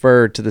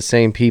refer to the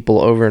same people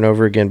over and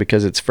over again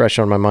because it's fresh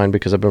on my mind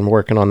because I've been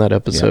working on that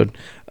episode.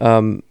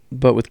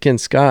 But with Ken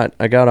Scott,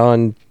 I got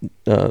on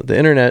the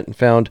internet and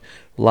found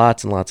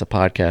lots and lots of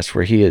podcasts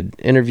where he had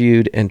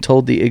interviewed and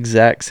told the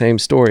exact same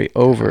story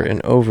over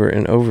and over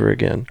and over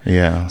again.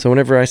 Yeah. So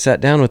whenever I sat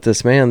down with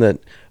this man that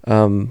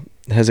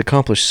has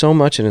accomplished so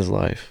much in his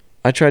life,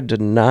 I tried to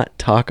not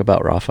talk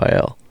about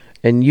Raphael,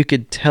 and you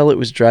could tell it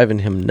was driving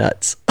him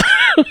nuts.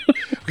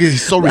 Because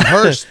he's so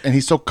rehearsed and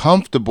he's so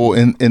comfortable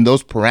in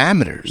those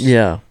parameters.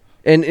 Yeah.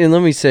 And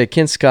let me say,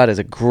 Ken Scott is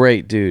a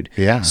great dude.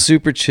 Yeah.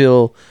 Super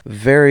chill,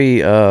 very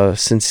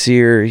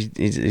sincere.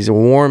 He's a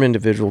warm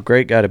individual,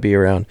 great guy to be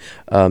around.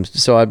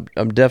 So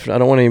I'm definitely, I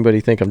don't want anybody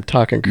to think I'm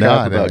talking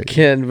crap about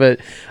Ken, but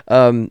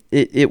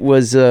it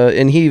was,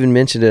 and he even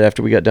mentioned it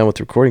after we got done with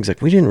recording. He's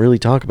like, we didn't really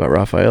talk about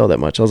Raphael that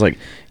much. I was like,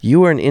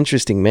 you are an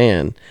interesting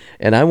man,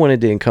 and I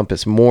wanted to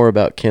encompass more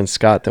about Ken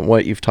Scott than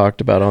what you've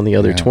talked about on the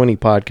other 20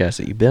 podcasts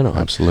that you've been on.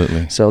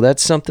 Absolutely. So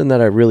that's something that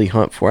I really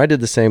hunt for. I did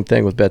the same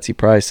thing with Betsy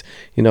Price.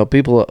 You know,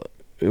 people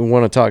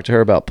want to talk to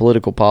her about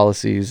political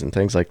policies and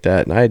things like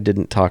that, and I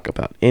didn't talk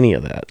about any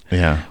of that.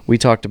 Yeah. We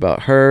talked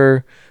about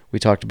her. We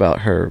talked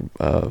about her,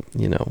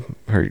 you know,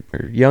 her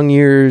young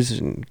years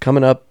and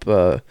coming up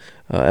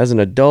as an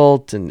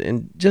adult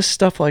and just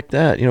stuff like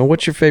that. You know,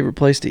 what's your favorite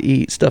place to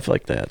eat? Stuff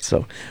like that.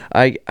 So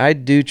I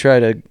do try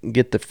to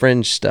get the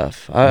fringe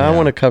stuff. I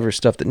want to cover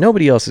stuff that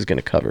nobody else is going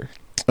to cover.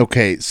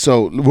 Okay,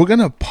 so we're going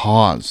to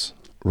pause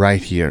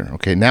right here.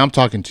 Okay, now I'm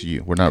talking to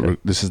you. We're not. Okay.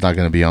 This is not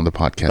going to be on the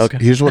podcast. Okay.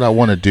 Here's what I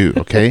want to do.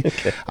 Okay,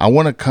 okay. I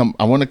want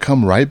to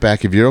come right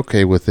back if you're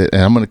okay with it,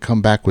 and I'm going to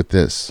come back with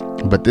this.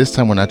 But this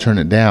time, when I turn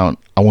it down,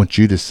 I want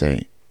you to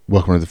say,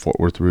 "Welcome to the Fort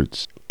Worth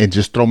Roots," and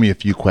just throw me a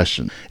few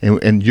questions.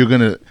 And you're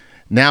gonna.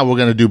 Now we're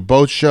gonna do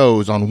both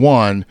shows on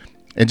one.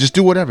 And just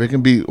do whatever. It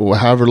can be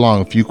however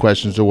long, a few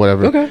questions or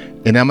whatever. Okay.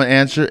 And I'm going to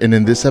answer. And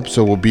then this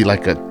episode will be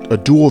like a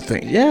dual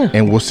thing. Yeah.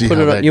 And we'll see how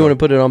that goes. You want to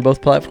put it on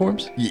both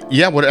platforms?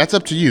 Yeah, well, that's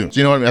up to you. So,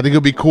 you know what I mean? I think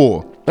it'll be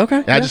cool. Okay.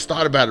 And I just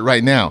thought about it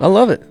right now. I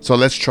love it. So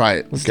let's try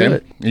it. Let's do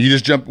it. And you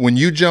just jump. When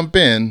you jump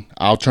in,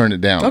 I'll turn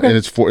it down. Okay. And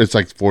it's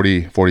like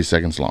 40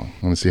 seconds long.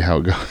 Let me see how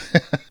it goes.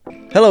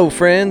 Hello,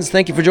 friends.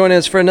 Thank you for joining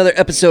us for another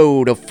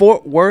episode of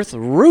Fort Worth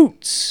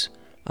Roots.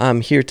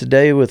 I'm here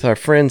today with our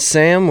friend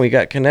Sam. We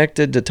got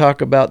connected to talk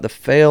about the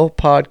Fail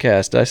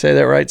Podcast. Did I say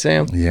that right,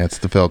 Sam? Yeah, it's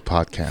the Failed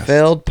Podcast.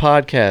 Failed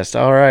Podcast.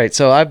 All right.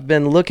 So I've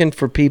been looking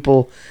for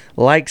people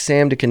like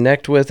Sam to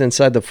connect with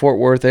inside the Fort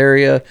Worth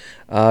area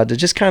to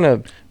just kind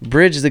of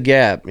bridge the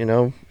gap,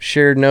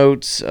 share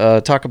notes,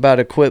 talk about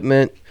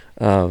equipment,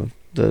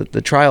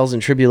 the trials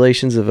and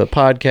tribulations of a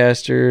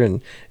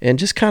podcaster, and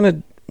just kind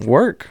of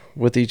work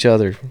with each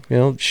other,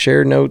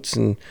 share notes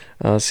and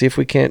see if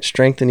we can't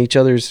strengthen each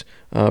other's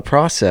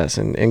process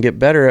and get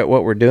better at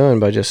what we're doing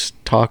by just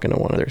talking to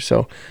one another.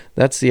 So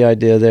that's the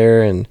idea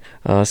there. And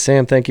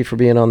Sam, thank you for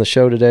being on the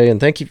show today, and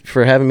thank you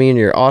for having me in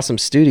your awesome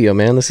studio,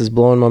 man. This is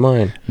blowing my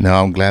mind. No,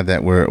 I'm glad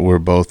that we're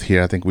both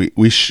here. I think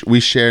we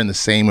share in the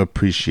same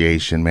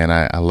appreciation, man.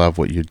 I love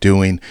what you're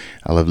doing.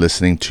 I love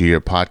listening to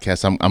your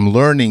podcast. I'm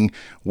learning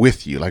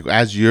with you. Like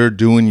as you're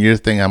doing your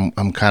thing,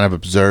 I'm kind of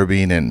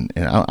observing and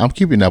I'm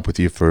keeping up with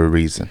you for a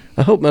reason.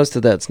 I hope most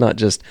of that's not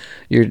just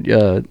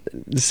you're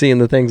seeing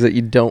the things that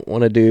you don't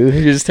want to do.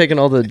 You're just taking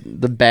all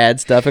the bad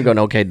stuff and going,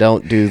 okay,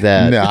 don't do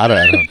that. No, I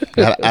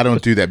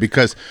don't do that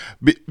because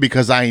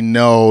I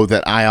know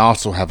that I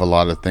also have a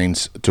lot of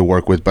things to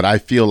work with, but I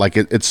feel like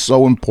it's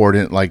so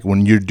important, like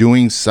when you're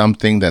doing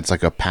something that's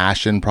like a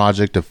passion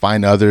project, to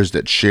find others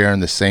that share in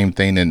the same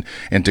thing and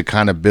to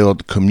kind of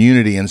build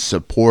community and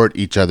support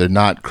each other,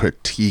 not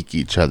critique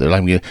each other.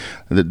 I mean,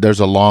 there's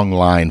a long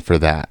line for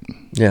that.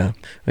 Yeah.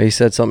 Well, you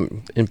said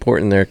something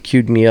important there,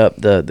 queued me up,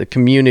 the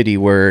community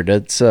word.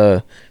 It's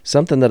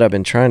something that I've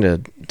been trying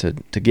to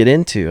get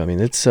into. I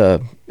mean,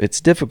 it's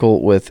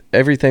difficult with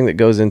everything that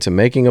goes into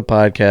making a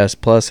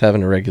podcast plus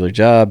having a regular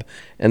job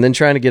and then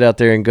trying to get out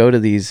there and go to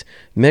these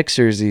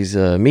mixers, these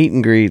meet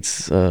and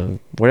greets,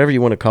 whatever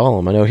you want to call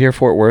them. I know here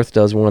Fort Worth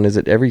does one. Is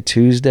it every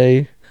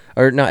Tuesday?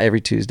 Or not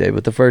every Tuesday,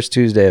 but the first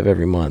Tuesday of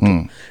every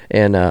month.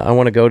 And I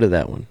want to go to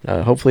that one.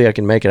 Hopefully I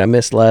can make it. I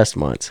missed last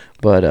month's.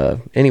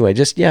 But anyway,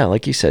 just,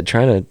 like you said,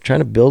 trying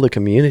to build a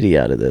community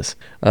out of this.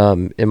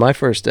 In my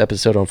first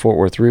episode on Fort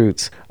Worth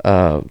Roots,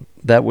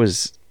 that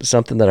was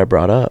something that I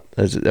brought up.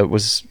 That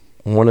was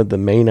one of the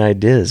main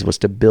ideas, was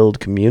to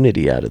build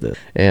community out of this.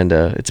 And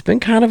it's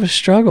been kind of a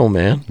struggle,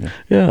 man.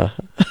 Yeah.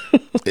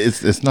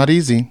 It's not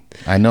easy.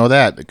 I know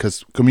that,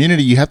 because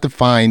community, you have to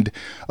find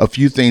a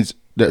few things.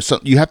 So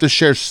you have to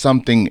share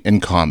something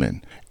in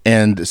common,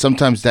 and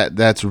sometimes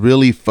that's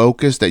really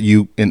focused, that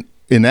you in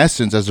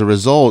essence, as a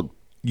result,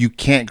 you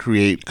can't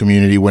create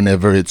community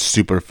whenever it's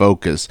super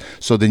focused.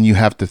 So then you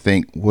have to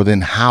think, well,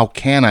 then how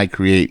can I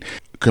create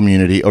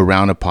community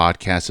around a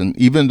podcast? And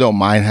even though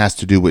mine has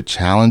to do with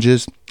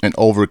challenges and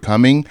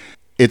overcoming,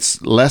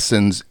 it's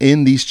lessons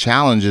in these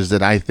challenges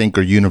that I think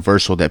are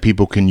universal, that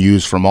people can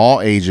use from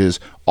all ages,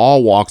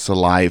 all walks of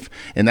life.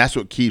 And that's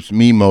what keeps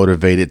me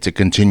motivated to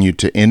continue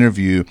to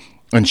interview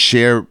and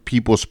share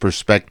people's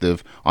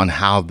perspective on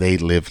how they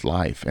lived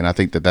life. And I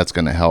think that that's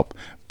going to help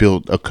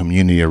build a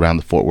community around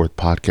the Fort Worth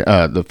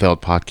podcast, the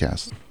Failed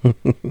Podcast.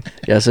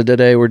 Yeah, so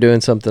today we're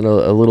doing something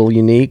a little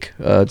unique.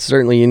 It's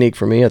certainly unique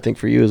for me, I think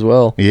for you as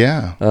well.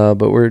 Yeah.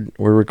 But we're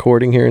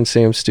recording here in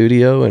Sam's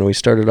studio, and we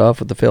started off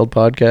with the Failed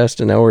Podcast,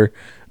 and now we're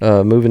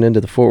moving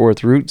into the Fort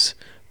Worth Roots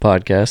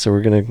podcast. So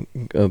we're going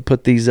to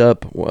put these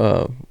up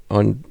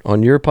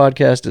on your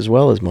podcast as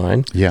well as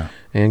mine. Yeah.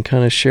 And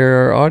kind of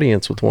share our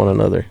audience with one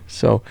another.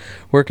 So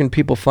where can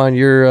people find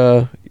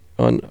your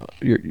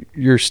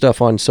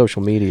stuff on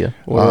social media?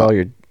 What are all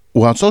your...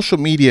 Well, on social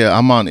media,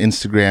 I'm on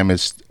Instagram.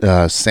 It's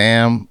it's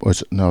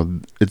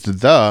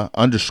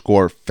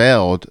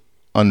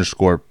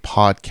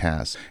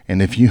 _failed_podcast.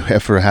 And if you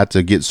ever had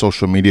to get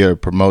social media to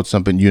promote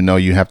something,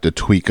 you have to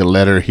tweak a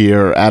letter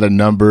here or add a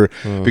number,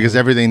 because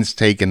everything's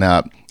taken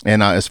up.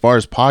 And as far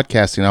as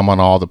podcasting, I'm on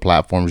all the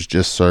platforms.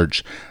 Just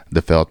search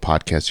the Failed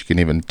Podcast. You can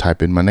even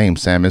type in my name,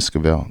 Sam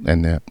Esquivel,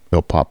 and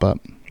it'll pop up.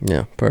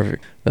 Yeah,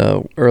 perfect.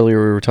 Earlier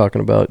we were talking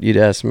about, you'd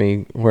asked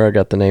me where I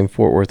got the name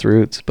Fort Worth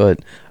Roots, but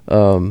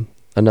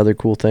another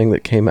cool thing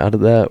that came out of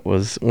that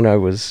was when I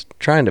was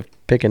trying to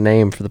pick a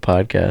name for the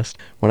podcast,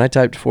 when I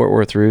typed Fort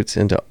Worth Roots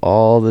into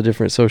all the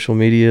different social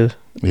media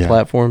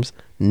platforms,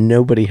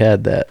 nobody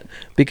had that,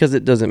 because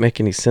it doesn't make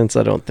any sense,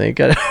 I don't think.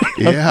 No,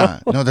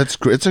 that's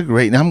great. It's a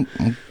great name.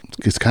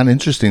 It's kind of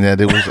interesting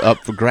that it was up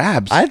for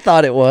grabs. I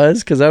thought it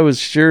was, because I was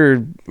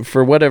sure,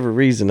 for whatever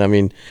reason. I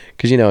mean,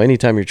 because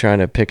anytime you're trying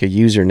to pick a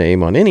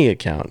username on any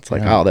account, it's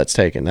like, oh, that's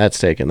taken.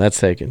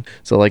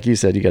 So like you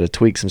said, you got to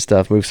tweak some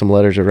stuff, move some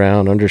letters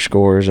around,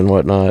 underscores and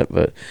whatnot.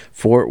 But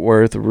Fort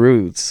Worth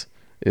Roots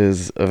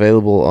is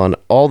available on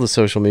all the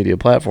social media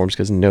platforms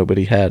because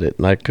nobody had it,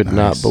 and I could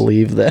not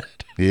believe that.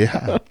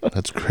 Yeah,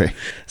 that's great.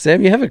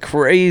 Sam, you have a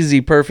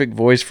crazy perfect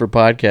voice for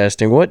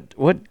podcasting.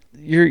 What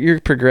your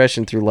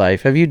progression through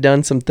life? Have you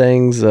done some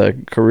things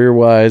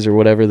career-wise or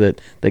whatever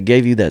that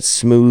gave you that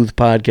smooth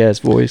podcast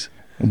voice?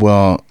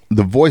 Well,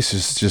 the voice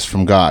is just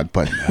from God,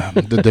 but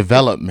the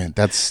development,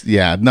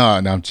 no,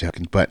 I'm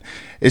joking. But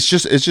it's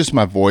just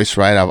my voice,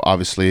 right?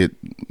 Obviously,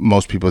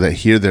 most people that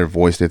hear their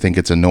voice, they think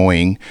it's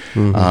annoying.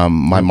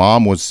 My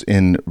mom was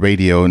in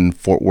radio in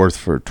Fort Worth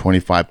for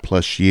 25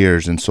 plus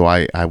years. And so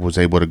I was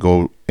able to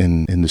go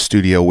in the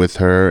studio with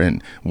her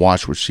and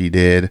watch what she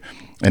did.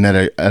 And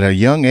at a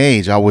young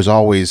age, I was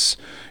always,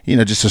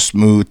 just a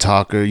smooth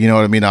talker. You know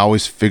what I mean? I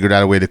always figured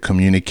out a way to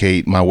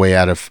communicate my way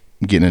out of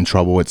getting in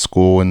trouble at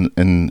school,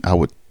 and I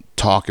would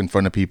talk in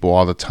front of people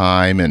all the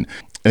time. And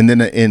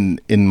then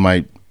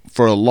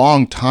for a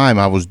long time,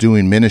 I was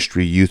doing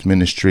youth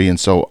ministry. And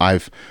so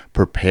I've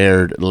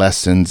prepared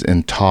lessons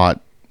and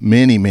taught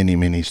many, many,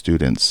 many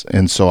students.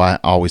 And so I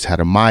always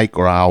had a mic,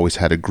 or I always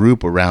had a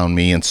group around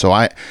me. And so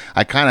I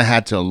kind of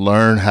had to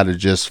learn how to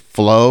just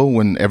flow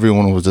when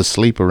everyone was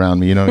asleep around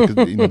me, 'cause,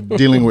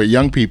 dealing with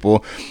young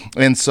people.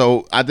 And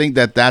so I think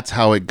that's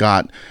how it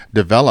got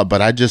developed.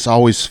 But I just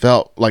always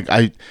felt like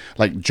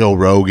Joe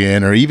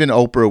Rogan or even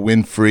Oprah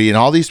Winfrey and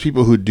all these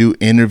people who do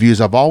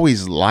interviews. I've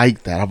always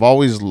liked that. I've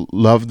always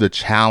loved the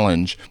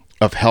challenge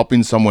of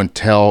helping someone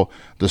tell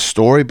the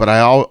story. But I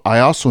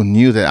also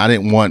knew that I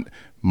didn't want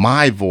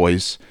my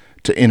voice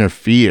to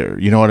interfere.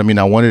 You know what I mean?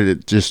 I wanted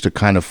it just to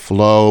kind of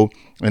flow.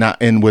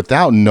 And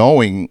without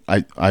knowing,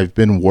 I've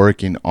been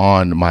working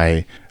on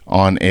my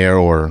on-air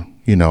or,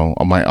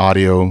 on my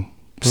audio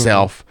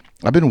self.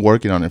 I've been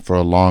working on it for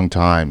a long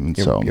time. And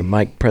your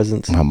mic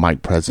presence. My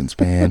mic presence,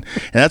 man.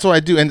 And that's what I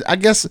do. And I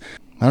guess,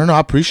 I don't know, I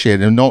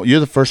appreciate it. And no, you're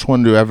the first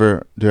one to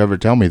ever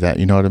tell me that.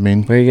 You know what I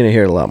mean? Well, you're going to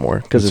hear it a lot more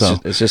because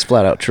it's just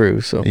flat out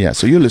true. So yeah,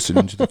 so you're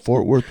listening to the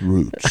Fort Worth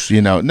Roots,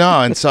 No,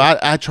 and so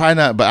I try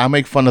not, but I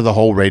make fun of the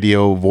whole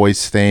radio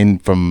voice thing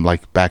from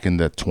like back in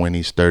the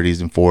 20s,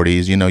 30s, and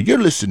 40s. You're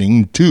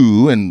listening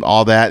to and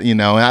all that. And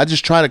I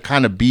just try to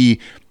kind of be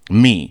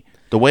me.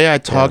 The way I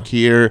talk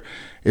here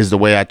is the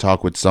way I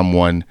talk with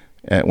someone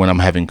when I'm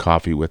having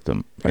coffee with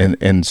them. Right.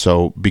 And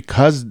so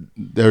because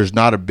there's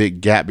not a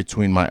big gap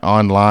between my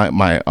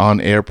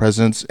on-air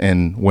presence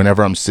and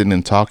whenever I'm sitting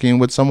and talking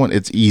with someone,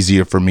 it's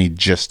easier for me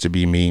just to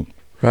be me.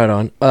 Right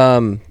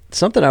on.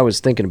 Something I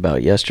was thinking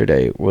about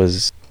yesterday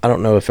was, I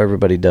don't know if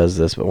everybody does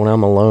this, but when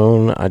I'm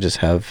alone, I just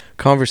have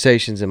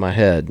conversations in my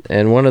head.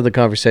 And one of the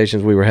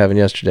conversations we were having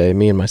yesterday,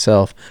 me and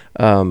myself,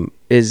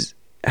 is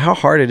how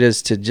hard it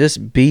is to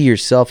just be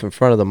yourself in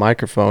front of the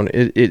microphone.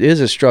 It is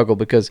a struggle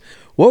because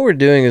what we're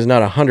doing is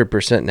not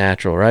 100%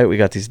 natural, right? We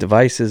got these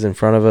devices in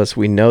front of us.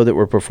 We know that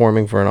we're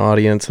performing for an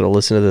audience that'll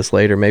listen to this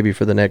later, maybe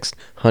for the next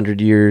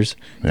 100 years,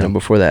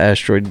 before the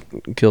asteroid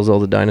kills all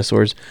the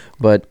dinosaurs.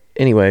 But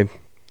anyway,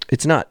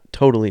 it's not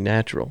totally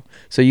natural.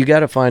 So you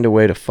got to find a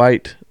way to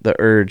fight the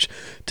urge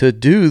to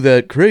do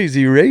that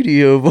crazy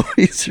radio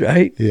voice,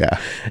 right? Yeah.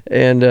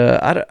 And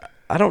I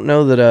don't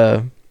know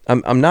that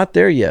I'm not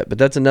there yet, but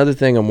that's another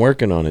thing I'm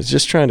working on, is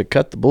just trying to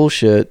cut the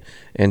bullshit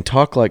and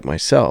talk like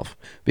myself,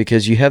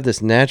 because you have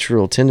this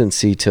natural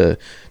tendency to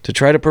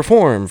try to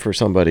perform for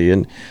somebody.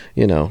 And,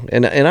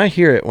 and I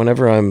hear it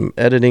whenever I'm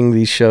editing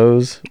these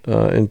shows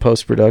in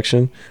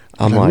post-production.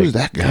 I'm like, who's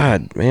that guy?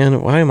 God,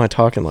 man, why am I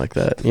talking like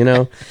that?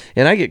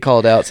 And I get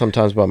called out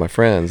sometimes by my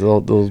friends.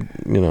 They'll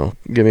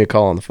give me a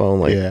call on the phone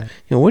like,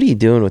 what are you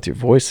doing with your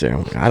voice there?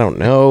 I'm like, I don't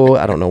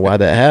know why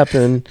that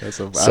happened.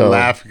 I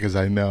laugh because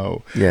I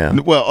know. Yeah.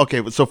 Well,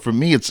 okay, so for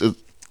me,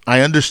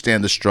 I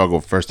understand the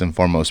struggle first and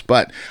foremost,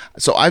 but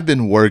so I've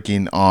been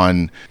working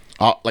on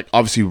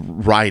obviously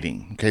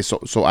writing. Okay.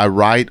 So I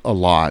write a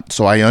lot.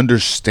 So I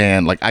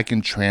understand, I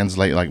can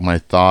translate my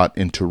thought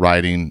into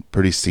writing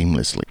pretty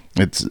seamlessly.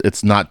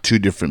 It's not two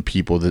different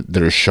people that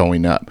are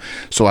showing up.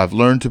 So I've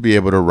learned to be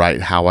able to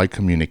write how I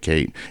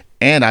communicate.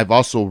 And I've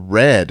also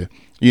read,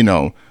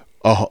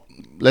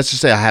 let's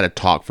just say I had a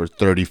talk for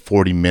 30,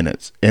 40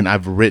 minutes and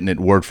I've written it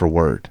word for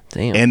word.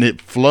 Damn. And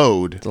it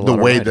flowed the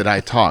way that I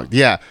talked.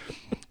 Yeah.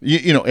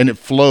 And it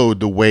flowed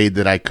the way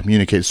that I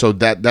communicate. So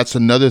that's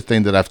another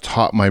thing that I've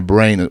taught my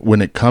brain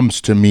when it comes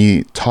to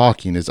me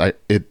talking is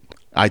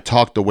I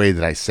talk the way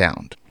that I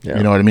sound. Yeah.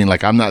 You know what I mean?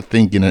 I'm not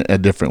thinking a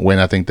different way.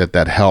 And I think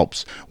that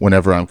helps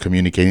whenever I'm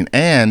communicating.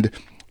 And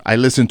I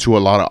listen to a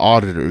lot of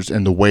auditors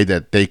and the way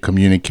that they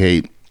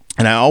communicate.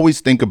 And I always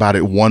think about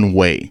it one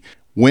way.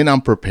 When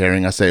I'm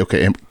preparing, I say,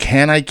 okay,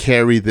 can I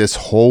carry this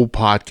whole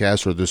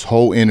podcast or this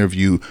whole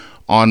interview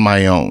on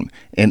my own?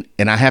 And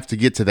I have to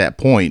get to that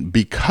point,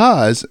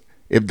 because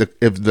if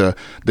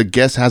the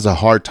guest has a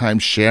hard time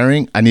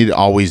sharing, I need to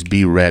always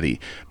be ready.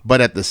 But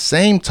at the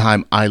same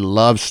time, I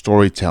love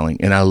storytelling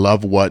and I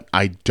love what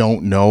I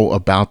don't know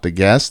about the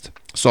guest.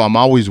 So I'm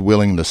always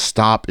willing to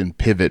stop and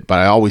pivot, but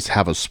I always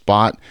have a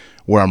spot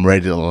where I'm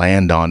ready to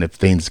land on if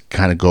things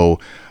kind of go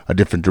a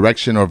different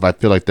direction, or if I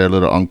feel like they're a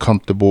little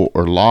uncomfortable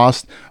or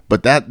lost.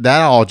 But that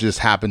all just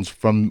happens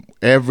from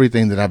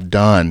everything that I've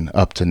done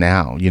up to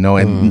now,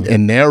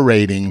 and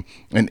narrating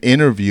and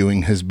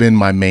interviewing has been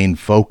my main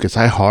focus.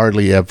 I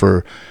hardly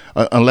ever,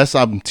 unless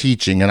I'm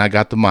teaching and I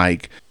got the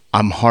mic,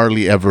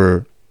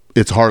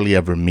 it's hardly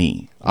ever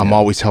me. I'm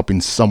always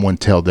helping someone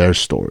tell their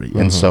story.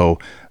 And so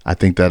I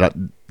think that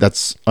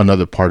that's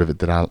another part of it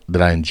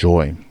that I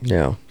enjoy.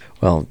 Yeah.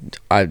 Well,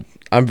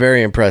 I'm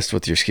very impressed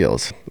with your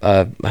skills.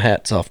 My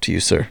hat's off to you,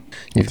 sir.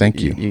 Well,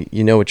 thank you.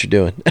 You know what you're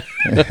doing.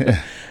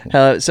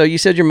 So you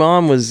said your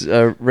mom was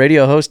a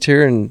radio host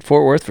here in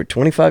Fort Worth for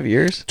 25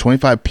 years?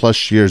 25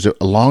 plus years. A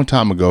long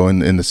time ago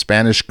in the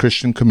Spanish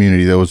Christian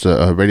community, there was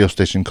a radio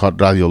station called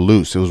Radio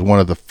Luz. It was one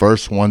of the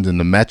first ones in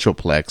the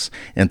Metroplex.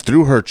 And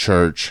through her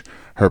church,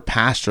 her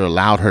pastor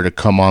allowed her to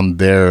come on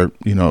their,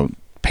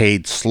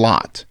 paid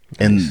slot.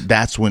 Nice. And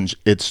that's when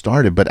it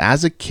started. But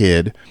as a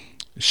kid,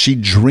 she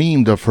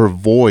dreamed of her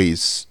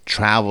voice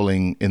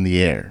traveling in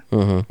the air.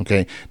 Mm-hmm.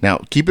 Okay. Now,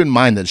 keep in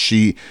mind that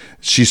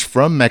she's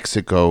from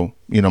Mexico.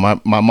 My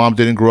mom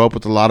didn't grow up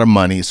with a lot of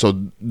money.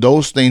 So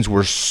those things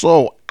were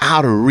so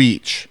out of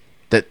reach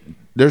that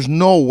there's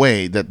no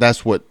way that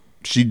that's what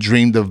she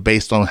dreamed of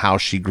based on how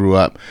she grew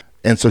up.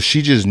 And so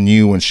she just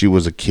knew when she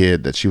was a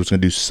kid that she was going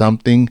to do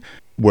something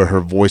where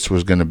her voice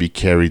was going to be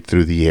carried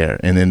through the air.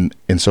 And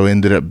so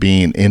ended up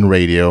being in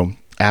radio.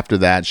 After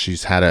that, she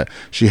had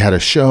a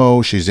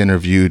show. She's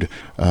interviewed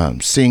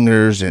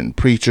singers and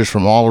preachers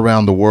from all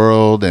around the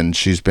world, and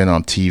she's been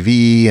on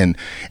TV,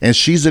 and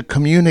she's a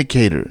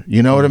communicator.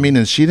 You know what I mean?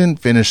 And she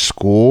didn't finish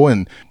school,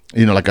 and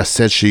like I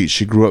said,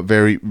 she grew up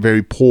very,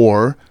 very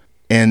poor,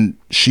 and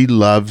she's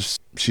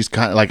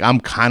kind of like, I'm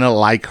kind of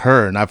like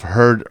her, and I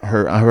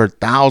heard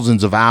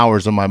thousands of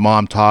hours of my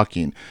mom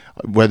talking,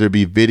 whether it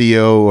be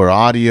video or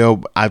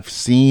audio. I've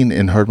seen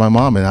and heard my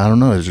mom, and I don't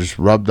know, it's just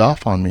rubbed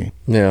off on me.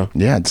 Yeah,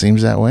 it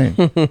seems that way.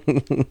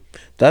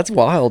 That's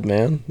wild,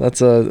 man.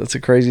 That's a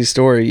crazy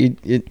story.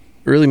 It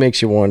really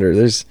makes you wonder.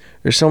 There's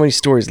so many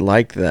stories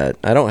like that.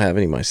 I don't have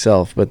any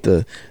myself, but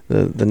the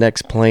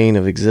next plane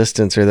of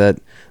existence, or that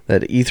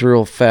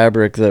ethereal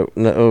fabric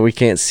that we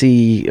can't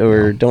see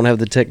or don't have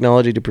the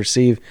technology to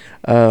perceive.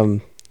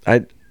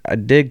 I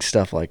dig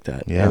stuff like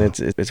that, and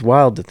it's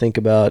wild to think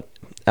about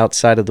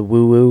outside of the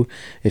woo-woo.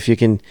 If you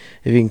can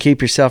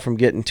keep yourself from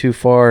getting too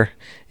far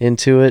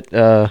into it,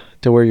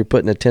 to where you're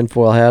putting a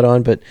tinfoil hat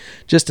on, but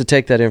just to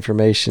take that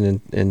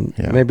information and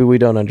maybe we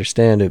don't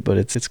understand it, but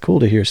it's cool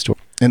to hear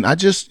stories. And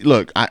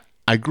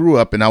I grew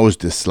up and I was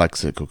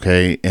dyslexic,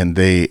 okay, and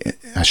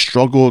I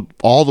struggled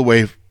all the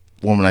way.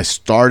 When I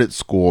started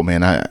school,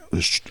 man, I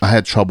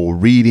had trouble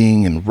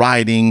reading and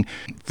writing.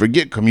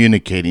 Forget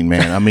communicating,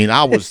 man. I mean,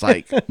 I was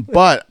like,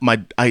 but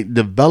I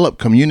developed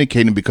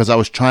communicating because I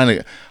was trying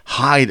to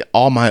hide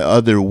all my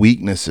other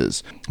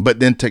weaknesses.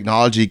 But then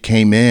technology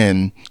came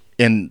in,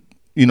 and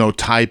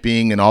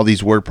typing and all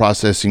these word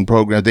processing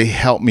programs, they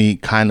helped me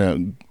kind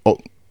of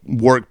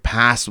work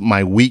past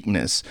my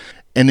weakness.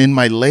 And in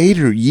my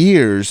later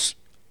years,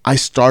 I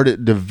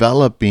started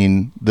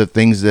developing the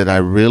things that I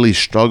really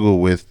struggled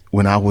with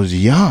when I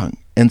was young.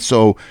 And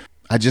so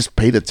I just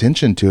paid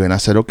attention to it. And I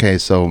said, okay,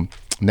 so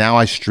now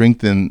I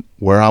strengthen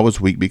where I was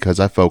weak because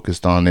I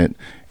focused on it.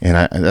 And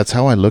that's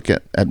how I look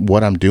at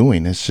what I'm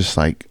doing. It's just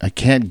like, I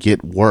can't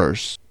get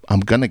worse.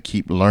 I'm going to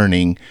keep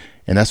learning.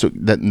 And that's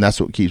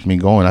what keeps me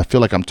going. I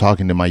feel like I'm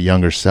talking to my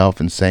younger self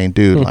and saying,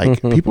 dude,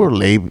 like people are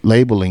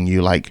labeling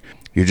you like,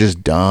 you're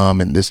just dumb,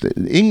 and this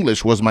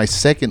English was my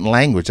second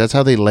language. That's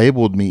how they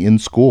labeled me in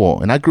school.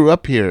 And I grew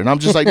up here, and I'm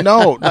just like,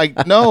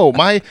 no,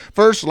 my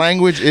first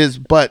language is,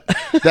 but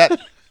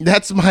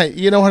that's my,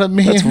 you know what I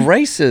mean? That's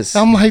racist.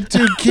 I'm like,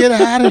 dude, get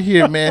out of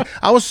here, man.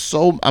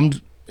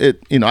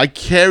 I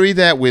carry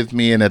that with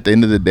me, and at the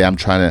end of the day, I'm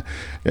trying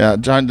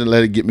to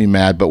let it get me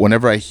mad. But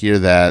whenever I hear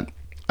that,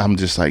 I'm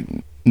just like,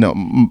 no.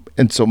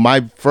 And so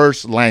my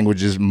first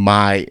language is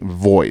my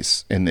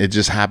voice, and it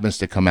just happens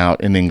to come out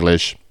in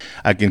English.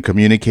 I can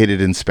communicate it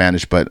in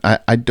Spanish, but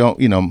I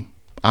don't,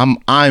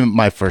 I'm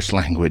my first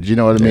language. You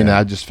know what I mean?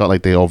 I just felt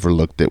like they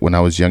overlooked it when I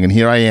was young, and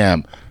here I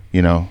am,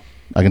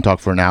 I can talk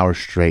for an hour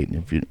straight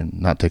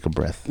and not take a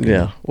breath.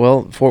 Yeah.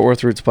 Well, Fort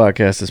Worth Roots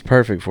podcast is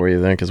perfect for you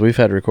then, because we've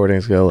had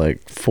recordings go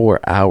like 4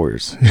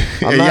 hours.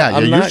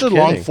 I'm usually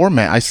long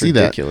format. I see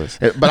ridiculous.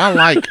 That. But I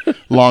like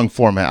long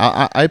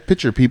format. I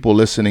picture people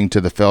listening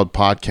to the Feld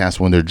podcast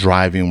when they're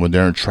driving, when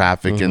they're in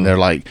traffic, and they're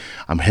like,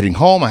 I'm heading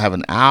home. I have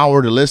an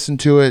hour to listen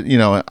to it.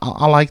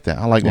 I like that.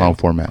 I like long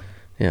format.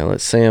 Yeah. Let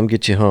Sam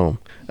get you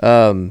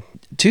home.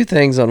 2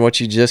 things on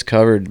what you just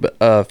covered.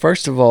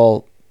 First of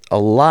all, a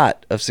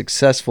lot of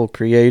successful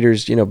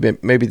creators,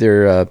 maybe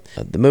they're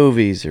the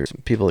movies or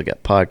people that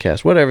got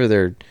podcasts, whatever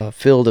their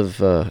field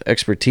of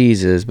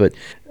expertise is, but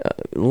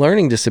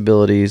learning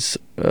disabilities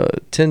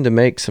tend to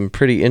make some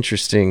pretty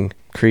interesting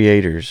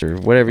creators, or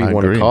whatever you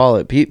want to call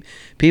it.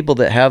 People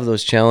that have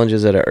those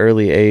challenges at an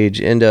early age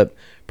end up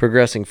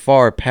progressing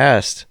far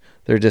past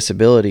their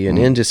disability and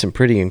into some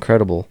pretty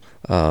incredible.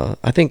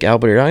 I think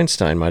Albert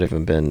Einstein might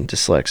have been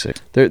dyslexic.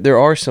 There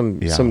are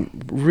some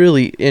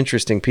really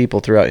interesting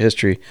people throughout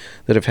history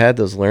that have had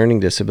those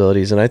learning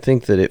disabilities, and I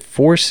think that it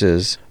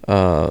forces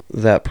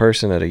that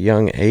person at a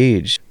young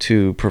age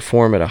to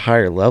perform at a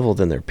higher level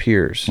than their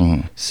peers.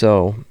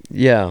 So,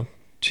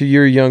 to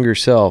your younger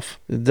self,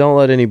 don't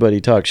let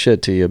anybody talk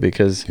shit to you,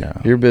 because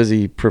you're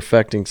busy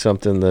perfecting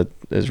something that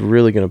is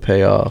really going to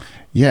pay off.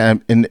 Yeah,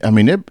 and I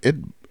mean,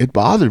 it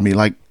bothered me.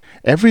 Like,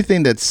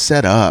 everything that's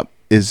set up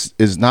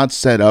is not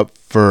set up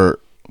for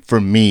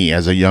me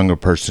as a younger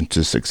person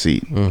to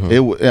succeed.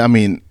 I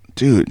mean,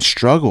 dude,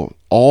 struggle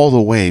all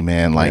the way,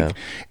 man. Like,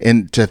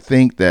 and to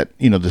think that,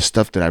 you know, the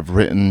stuff that I've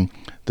written,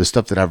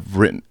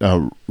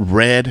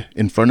 read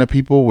in front of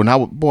people,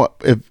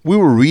 if we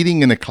were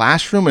reading in a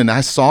classroom and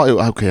I saw it,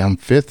 okay, I'm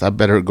fifth, I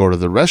better go to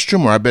the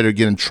restroom or I better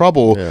get in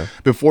trouble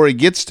before it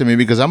gets to me,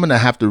 because I'm going to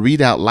have to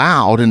read out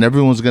loud and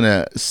everyone's going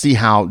to see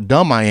how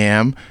dumb I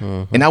am.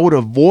 And I would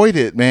avoid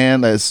it,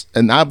 man.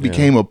 And I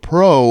became a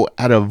pro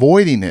at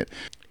avoiding it.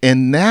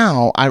 And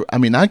now, I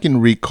mean, I can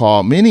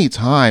recall many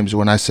times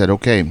when I said,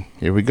 okay,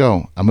 here we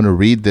go. I'm going to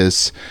read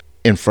this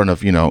in front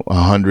of,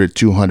 100,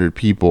 200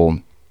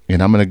 people,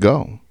 and I'm going to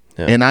go.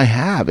 Yeah. And I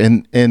have.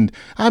 And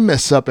I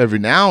mess up every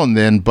now and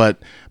then, but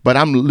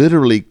I'm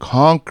literally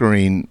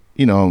conquering,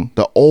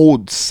 the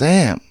old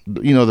Sam,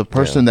 the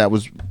person that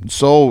was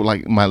so,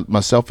 like,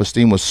 my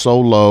self-esteem was so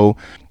low.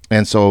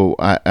 And so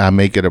I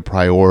make it a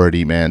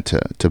priority, man,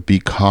 to be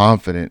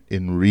confident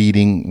in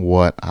reading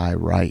what I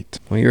write.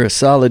 Well, you're a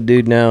solid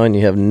dude now, and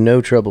you have no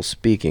trouble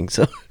speaking.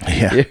 So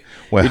you're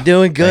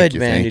doing good,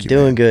 man. You're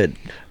doing good.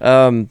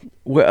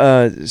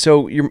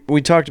 So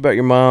we talked about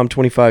your mom,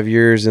 25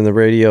 years in the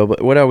radio.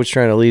 But what I was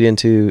trying to lead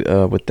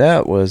into with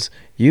that was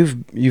you've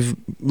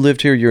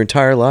lived here your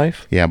entire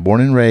life. Yeah, born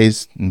and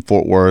raised in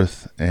Fort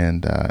Worth,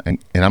 and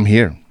I'm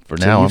here.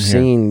 So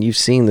you've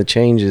seen the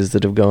changes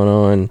that have gone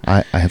on.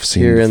 I have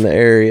seen here in the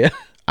area.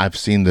 I've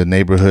seen the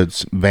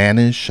neighborhoods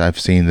vanish. I've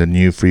seen the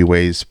new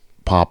freeways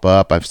pop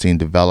up. I've seen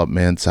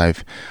developments.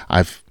 I've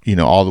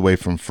all the way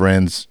from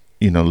friends,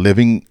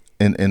 living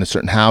in a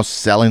certain house,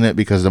 selling it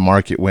because the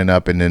market went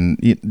up, and then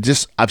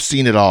I've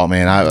seen it all,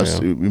 man.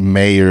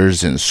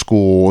 Mayors and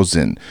schools,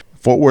 and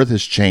Fort Worth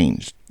has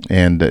changed.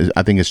 And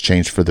I think it's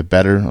changed for the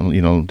better.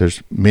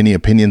 There's many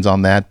opinions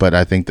on that, but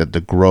I think that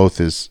the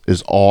growth is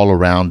all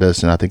around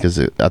us, and I think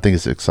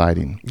it's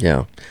exciting.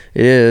 Yeah,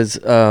 it is.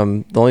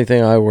 The only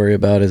thing I worry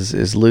about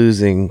is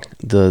losing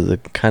the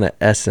kind of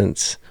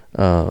essence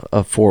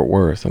of Fort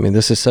Worth. I mean,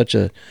 this is such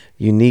a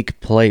unique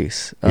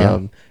place,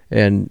 and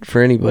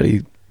for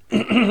anybody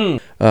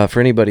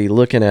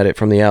looking at it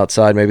from the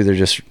outside, maybe they're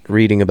just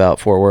reading about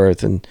Fort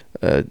Worth, and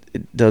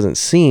it doesn't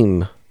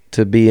seem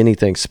to be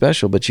anything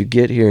special, but you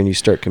get here and you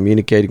start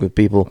communicating with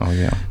people.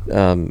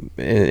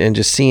 And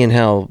just seeing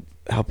how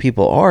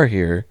people are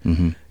here.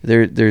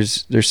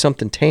 There's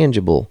something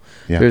tangible.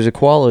 There's a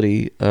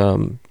quality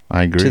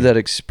I agree to that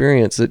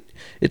experience, that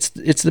it's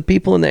the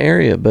people in the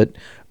area, but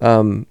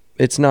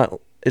it's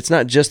not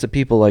just the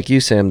people like you,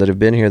 Sam, that have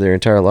been here their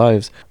entire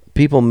lives.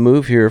 People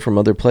move here from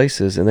other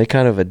places and they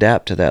kind of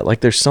adapt to that.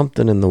 Like there's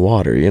something in the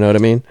water, you know what I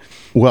mean?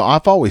 Well,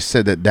 I've always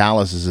said that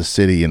Dallas is a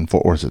city and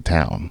Fort Worth a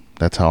town.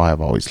 That's how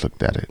I've always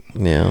looked at it.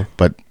 Yeah.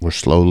 But we're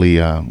slowly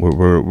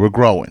we're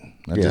growing.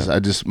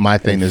 My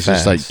thing is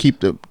just like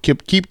keep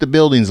the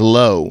buildings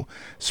low,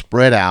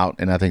 spread out,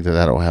 and I think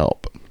that'll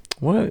help.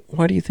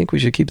 Why do you think we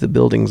should keep the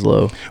buildings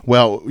low?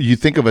 Well, you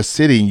think of a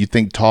city and you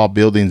think tall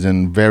buildings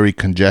and very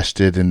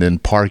congested, and then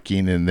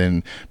parking, and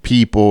then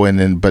people,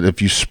 but if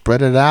you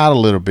spread it out a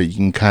little bit, you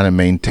can kind of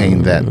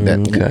maintain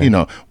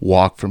that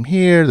walk from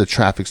here. The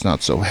traffic's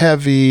not so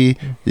heavy.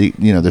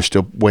 There's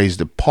still ways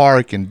to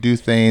park and do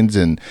things,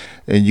 and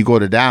you go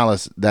to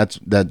Dallas, that's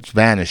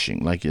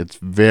vanishing. Like it's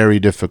very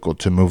difficult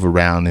to move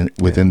around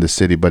within the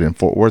city, but in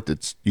Fort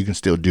Worth, you can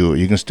still do it.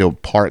 You can still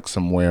park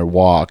somewhere,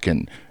 walk,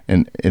 and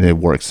it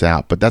works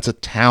out. But that's a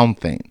town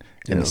thing.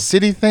 And a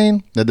city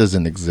thing, that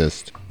doesn't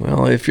exist.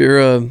 Well, if you're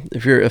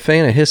a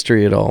fan of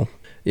history at all,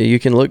 you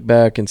can look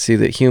back and see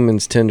that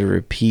humans tend to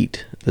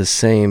repeat the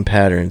same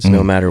patterns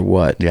no matter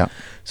what. Yeah.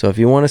 So if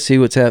you want to see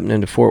what's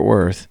happening to Fort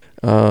Worth,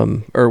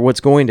 or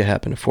what's going to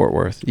happen to Fort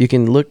Worth, you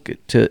can look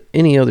to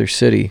any other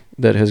city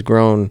that has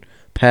grown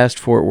past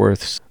Fort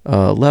Worth's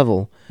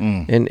level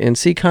and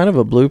see kind of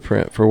a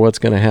blueprint for what's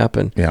going to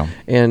happen. Yeah.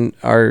 And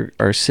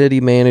our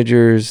city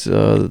managers,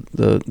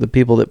 the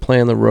people that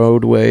plan the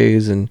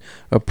roadways and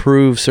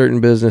approve certain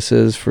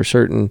businesses for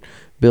certain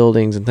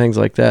buildings and things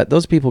like that,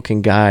 those people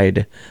can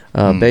guide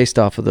based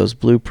off of those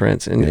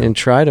blueprints and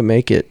try to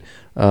make it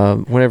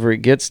whenever it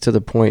gets to the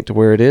point to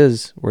where it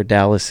is where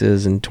Dallas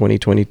is in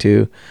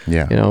 2022.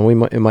 Yeah.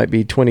 It might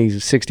be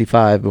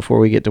 2065 before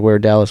we get to where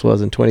Dallas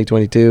was in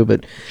 2022,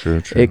 but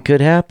true. It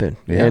could happen.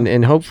 Yeah.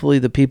 And hopefully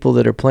the people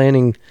that are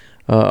planning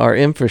our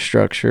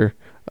infrastructure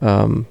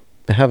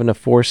have enough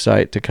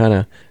foresight to kind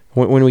of,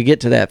 when we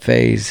get to that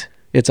phase,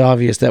 it's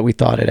obvious that we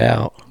thought it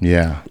out.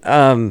 Yeah.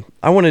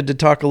 I wanted to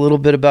talk a little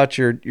bit about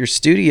your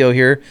studio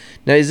here.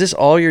 Now, is this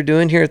all you're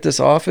doing here at this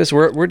office?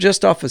 We're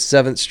just off of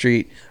 7th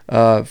Street,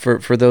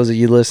 for those of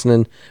you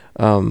listening,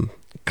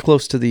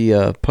 close to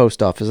the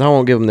post office. I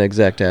won't give them the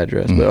exact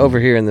address, but over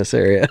here in this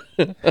area.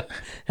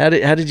 How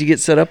did you get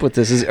set up with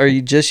this? Are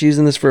you just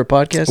using this for a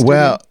podcast?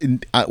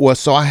 Well,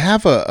 so I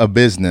have a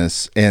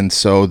business, and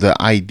so the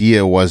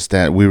idea was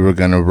that we were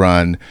going to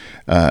run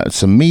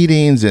some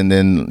meetings and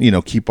then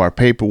keep our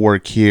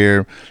paperwork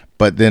here.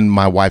 But then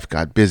my wife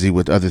got busy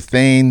with other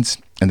things,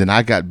 And then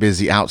I got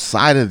busy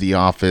outside of the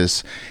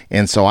office.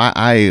 And so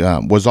I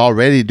was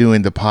already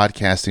doing the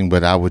podcasting,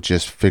 but I would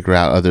just figure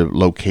out other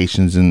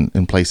locations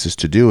and places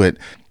to do it.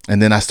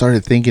 And then I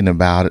started thinking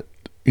about,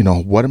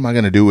 what am I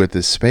going to do with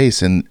this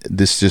space? And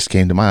this just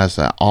came to mind.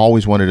 I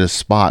always wanted a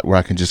spot where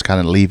I can just kind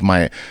of leave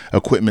my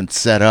equipment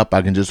set up.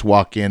 I can just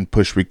walk in,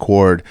 push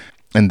record.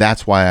 And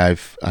that's why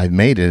I've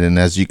made it. And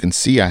as you can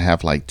see, I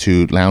have like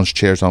 2 lounge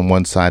chairs on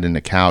one side and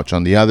a couch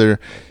on the other.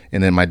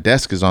 And then my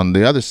desk is on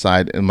the other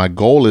side. And my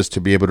goal is to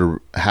be able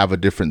to have a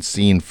different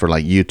scene for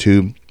like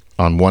YouTube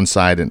on one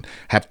side and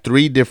have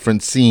 3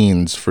 different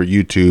scenes for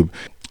YouTube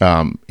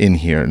in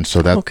here. And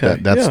so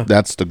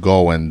that's the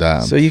goal. And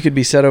so you could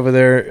be set over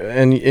there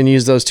and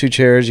use those 2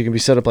 chairs. You can be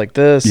set up like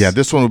this. Yeah,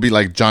 this one would be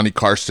like Johnny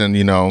Carson,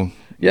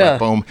 Yeah.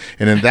 Boom.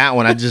 And then that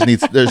one, I just need,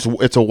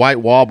 it's a white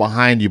wall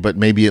behind you, but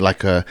maybe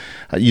like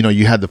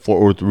you had the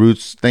Fort Worth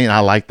Roots thing. I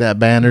like that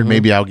banner. Mm-hmm.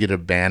 Maybe I'll get a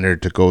banner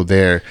to go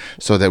there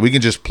so that we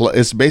can just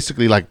it's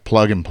basically like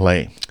plug and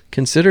play.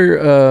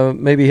 Consider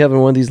maybe having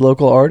one of these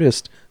local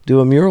artists do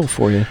a mural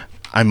for you.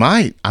 I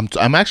might.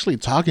 I'm actually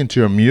talking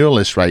to a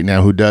muralist right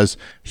now who does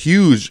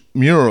huge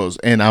murals,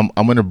 and I'm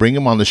going to bring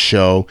him on the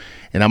show,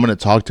 and I'm going to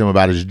talk to him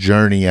about his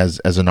journey as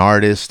an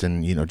artist,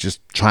 and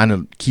just trying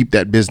to keep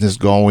that business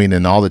going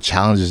and all the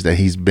challenges that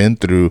he's been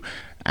through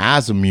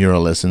as a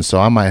muralist. And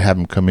so I might have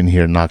him come in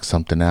here and knock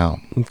something out.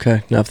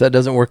 Okay. Now, if that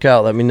doesn't work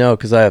out, let me know,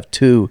 because I have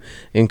 2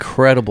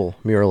 incredible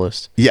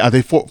muralists. Yeah, are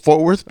they Fort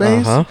Worth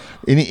based? Uh-huh.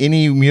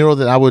 Any mural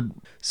that I would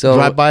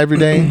drive by every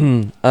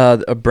day?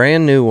 A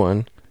brand new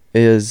one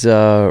is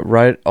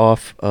right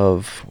off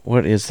of,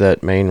 what is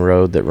that main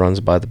road that runs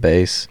by the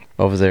base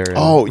over there?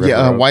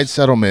 White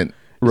Settlement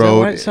Road.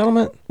 White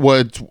Settlement?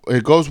 Well,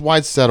 it goes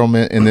White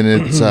Settlement, and then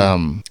it's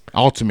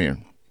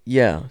Altamere.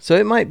 Yeah, so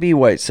it might be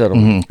White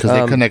Settlement. Because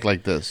they connect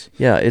like this.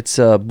 Yeah, it's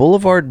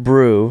Boulevard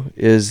Brew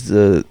is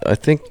I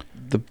think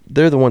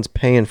they're the ones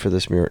paying for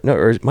this mural. No,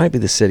 or it might be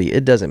the city.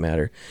 It doesn't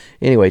matter.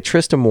 Anyway,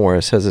 Trista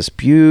Morris has this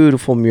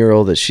beautiful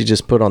mural that she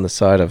just put on the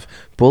side of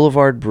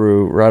Boulevard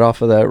Brew right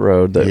off of that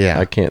road that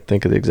I can't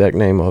think of the exact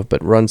name of,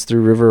 but runs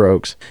through River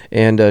Oaks.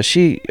 And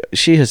she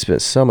has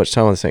spent so much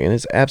time on this thing, and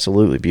it's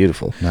absolutely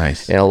beautiful.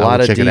 Nice. And a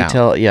lot of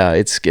detail. Yeah,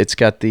 it's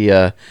got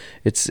the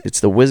it's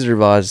the Wizard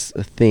of Oz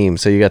theme.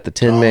 So you got the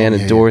Tin Man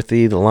and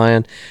Dorothy, the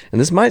lion. And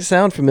this might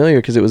sound familiar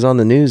because it was on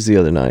the news the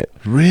other night.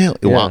 Really?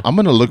 Yeah. Well, I'm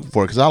going to look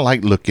for it because I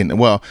like looking.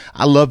 Well,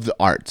 I love the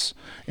arts.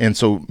 And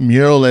so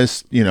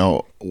muralists,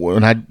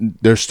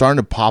 they're starting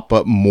to pop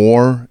up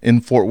more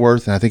in Fort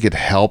Worth, and I think it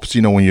helps,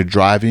 when you're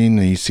driving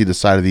and you see the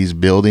side of these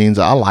buildings.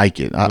 I like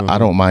it. I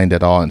don't mind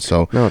at all. And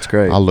so it's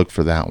great. I'll look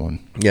for that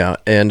one. Yeah,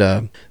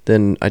 and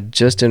then I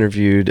just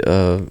interviewed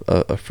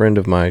a friend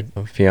of my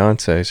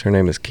fiance's. Her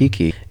name is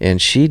Kiki,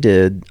 and she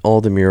did all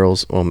the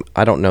murals.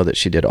 I don't know that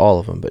she did all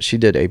of them, but she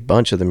did a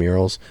bunch of the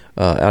murals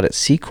out at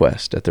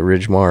Sequest at the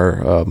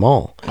Ridgemar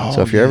Mall.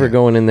 So if you're ever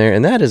going in there,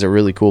 and that is a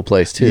really cool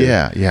place too.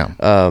 Yeah.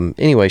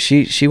 Anyway,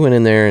 she went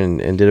in there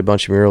and did a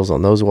bunch of murals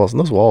on those walls, and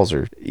those walls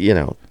are,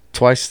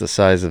 twice the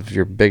size of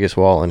your biggest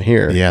wall in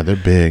here. Yeah, they're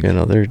big.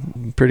 They're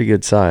pretty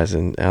good size,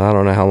 and I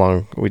don't know how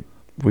long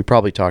we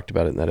probably talked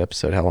about it in that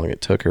episode, how long it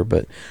took her.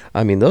 But,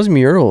 I mean, those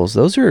murals,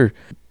 those are...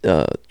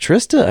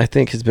 Trista, I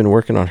think, has been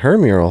working on her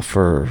mural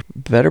for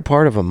better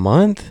part of a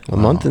month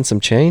and some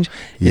change.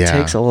 It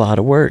takes a lot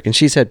of work. And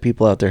she's had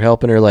people out there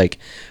helping her, like,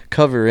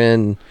 cover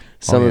in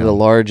some of the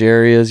large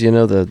areas,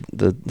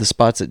 the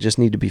spots that just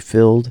need to be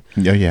filled.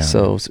 Yeah.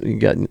 So you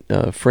got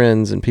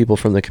friends and people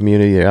from the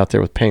community out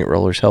there with paint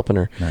rollers helping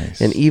her.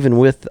 Nice. And even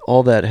with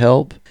all that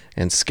help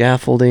and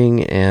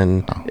scaffolding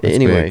and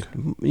anyway,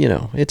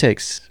 it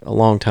takes a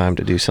long time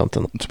to do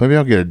something. So maybe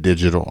I'll get a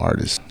digital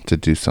artist to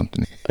do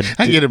something.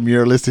 I get a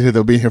muralist here.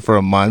 They'll be here for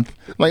a month.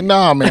 I'm like,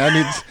 nah, man,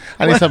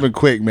 I need something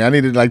quick, man. I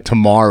need it like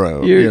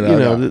tomorrow.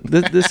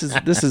 This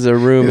is a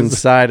room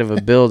inside of a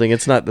building.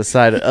 It's not the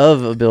side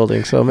of a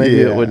building, so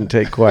maybe it wouldn't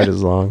take quite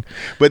as long.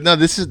 But no,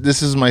 this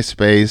is my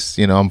space.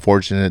 I'm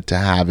fortunate to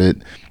have it.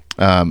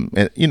 And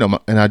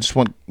I just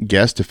want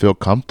guests to feel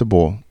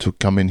comfortable to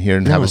come in here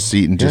and have a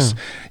seat and just,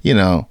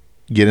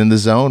 get in the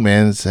zone,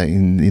 man,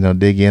 and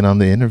dig in on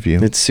the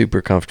interview. It's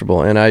super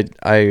comfortable. And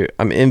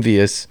I'm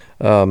envious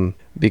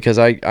because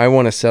I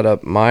want to set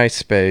up my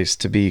space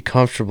to be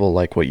comfortable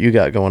like what you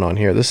got going on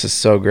here. This is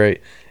so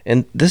great.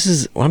 And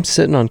I'm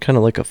sitting on kind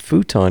of like a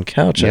futon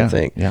couch, I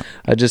think. Yeah.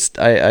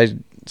 I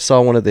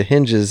saw one of the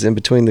hinges in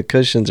between the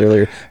cushions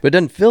earlier, but it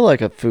doesn't feel like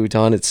a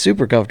futon. It's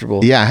super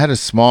comfortable. Yeah,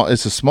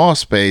 it's a small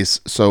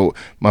space, so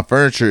my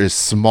furniture is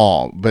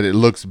small, but it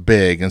looks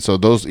big. And so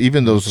those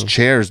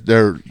chairs,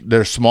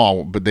 they're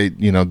small, but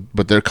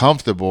but they're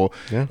comfortable.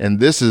 Yeah. And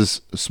this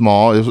is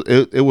small.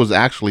 It was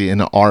actually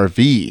in an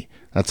RV.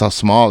 That's how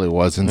small it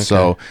was. And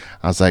so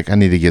I was like, I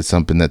need to get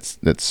something that's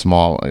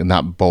small and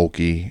not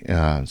bulky.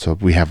 So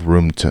we have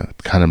room to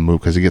kind of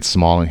move because it gets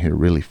small in here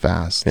really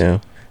fast. Yeah.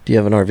 Do you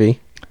have an RV?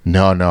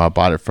 No, I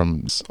bought it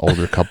from this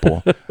older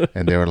couple,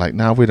 and they were like,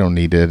 "No, we don't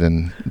need it,"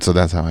 and so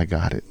that's how I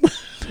got it.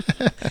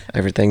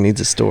 Everything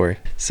needs a story.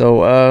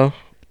 So,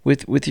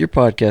 with your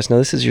podcast, now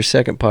this is your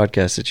second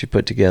podcast that you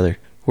put together.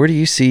 where do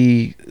you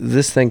see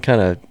this thing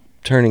kind of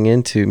turning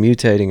into,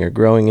 mutating or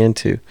growing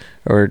into?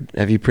 Or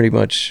have you pretty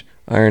much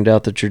ironed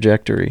out the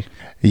trajectory?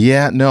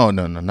 Yeah, no,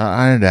 not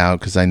ironed out,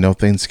 because I know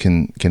things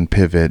can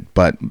pivot.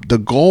 But the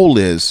goal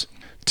is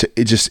to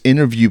just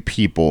interview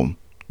people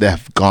that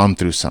have gone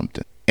through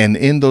something. And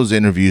in those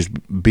interviews,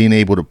 being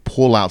able to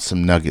pull out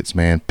some nuggets,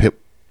 man,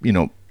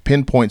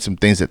 pinpoint some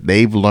things that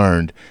they've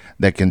learned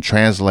that can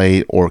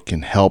translate or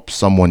can help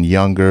someone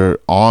younger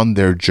on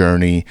their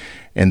journey.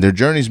 And their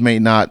journeys may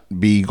not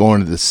be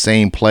going to the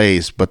same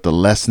place, but the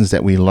lessons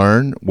that we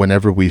learn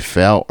whenever we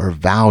fail are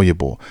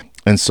valuable.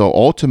 And so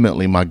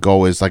ultimately my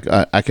goal is, like,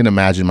 I can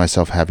imagine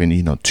myself having,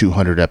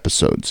 200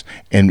 episodes,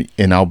 and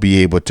I'll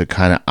be able to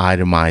kind of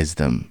itemize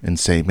them and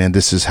say, man,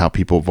 this is how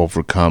people have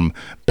overcome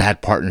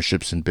bad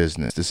partnerships in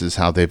business. This is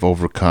how they've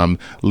overcome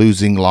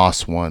losing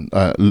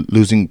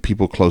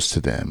people close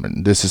to them.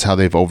 And this is how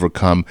they've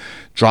overcome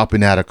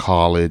dropping out of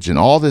college and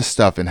all this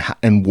stuff,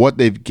 and what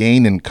they've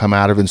gained and come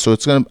out of it. And so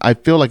I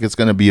feel like it's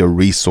going to be a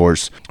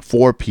resource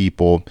for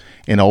people.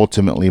 And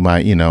ultimately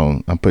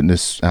I'm putting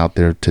this out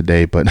there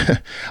today,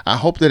 but I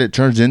hope that it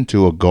turns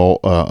into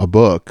a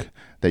book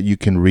that you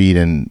can read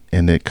and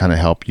it kind of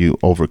help you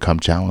overcome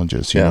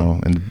challenges, you know.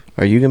 And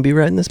are you going to be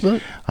writing this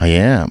book? I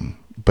am,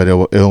 but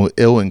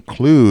it'll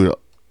include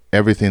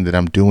everything that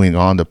I'm doing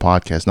on the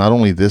podcast. Not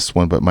only this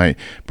one, but my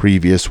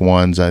previous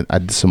ones. I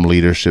did some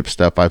leadership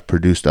stuff. I've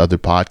produced other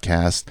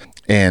podcasts,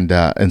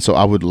 and so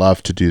I would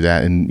love to do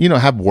that, and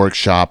have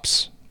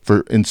workshops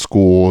in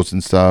schools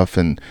and stuff.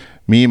 And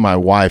me and my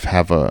wife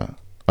have a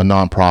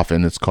nonprofit,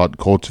 and it's called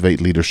Cultivate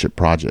Leadership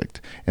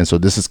Project. And so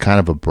this is kind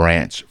of a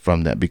branch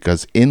from that,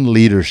 because in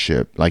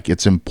leadership, like,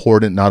 it's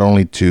important not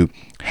only to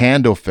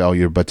handle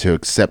failure, but to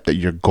accept that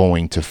you're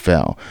going to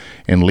fail.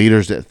 And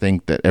leaders that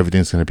think that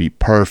everything's going to be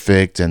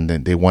perfect and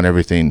that they want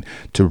everything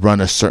to run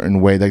a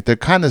certain way, like, they're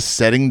kind of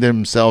setting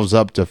themselves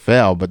up to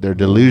fail, but they're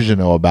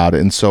delusional about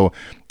it. And so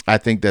I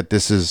think that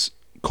this is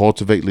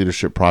Cultivate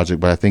Leadership Project,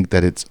 but I think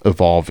that it's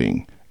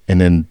evolving. And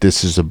then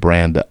this is a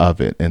brand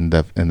of it, and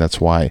that's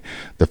why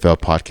the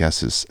Failed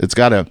Podcast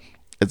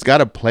it's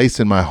got a place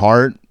in my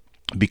heart,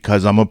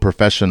 because I'm a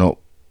professional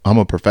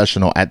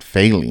at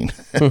failing.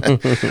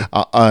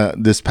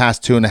 This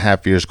past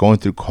 2.5 years, going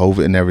through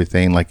COVID and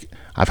everything, like,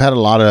 I've had a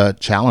lot of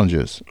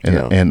challenges,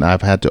 and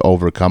I've had to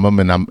overcome them,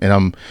 and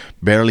I'm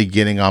barely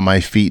getting on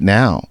my feet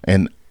now,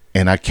 and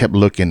I kept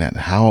looking at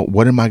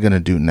what am I going to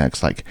do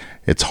next? Like,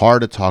 it's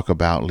hard to talk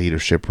about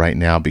leadership right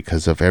now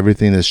because of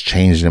everything that's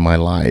changed in my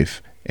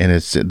life. And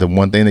it's the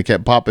one thing that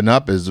kept popping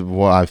up is,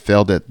 well, I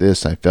failed at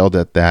this, I failed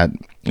at that.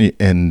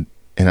 And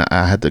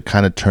I had to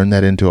kind of turn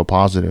that into a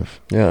positive.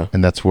 Yeah.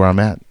 And that's where I'm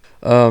at.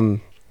 Well,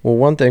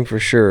 one thing for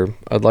sure,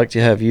 I'd like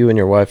to have you and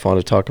your wife on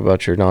to talk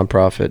about your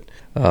nonprofit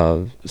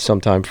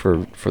sometime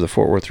for the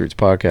Fort Worth Roots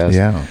podcast.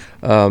 Yeah.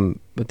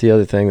 But the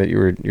other thing that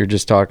you're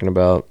just talking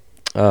about,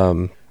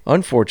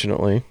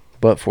 unfortunately,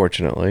 but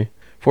fortunately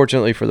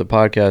for the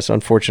podcast,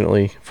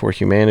 unfortunately for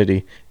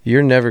humanity,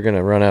 you're never going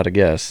to run out of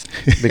guests,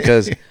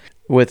 because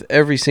with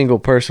every single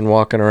person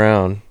walking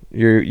around,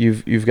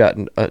 you've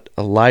gotten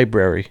a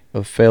library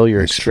of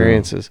failure That's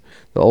experiences. True.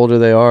 The older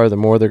they are, the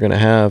more they're going to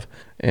have,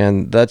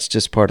 and that's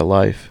just part of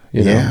life.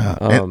 You know?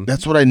 And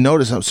that's what I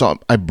noticed. So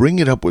I bring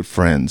it up with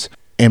friends,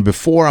 and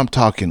before I'm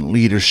talking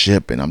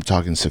leadership and I'm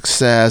talking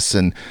success,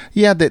 and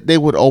they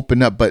would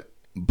open up, but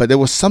there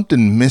was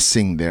something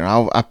missing there.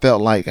 I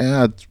felt like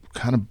it's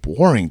kind of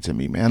boring to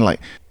me, man. Like,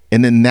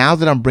 and then now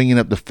that I'm bringing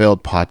up the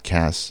Failed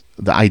Podcast,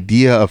 the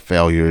idea of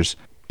failures.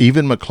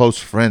 Even my close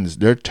friends,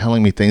 they're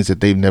telling me things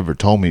that they've never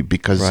told me,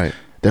 because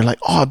they're like,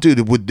 oh,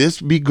 dude, would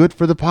this be good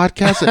for the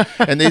podcast?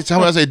 And they tell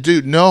me, I say,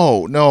 dude,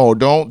 no,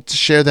 don't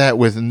share that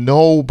with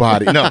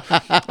nobody. No,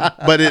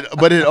 but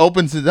it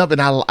opens it up,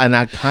 and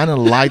I kind of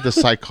like the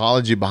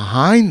psychology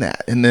behind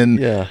that. And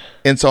then,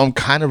 and so I'm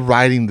kind of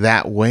riding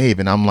that wave,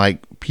 and I'm like,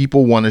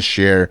 people want to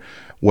share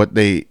what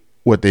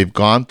they've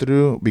gone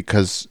through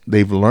because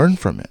they've learned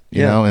from it,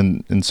 you know,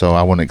 and so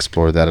I want to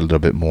explore that a little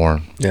bit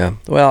more. Yeah.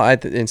 Well,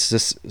 it's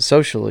just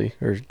socially,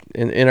 or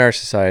in our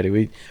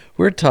society,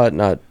 we're taught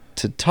not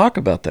to talk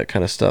about that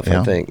kind of stuff.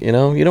 I think, you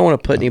don't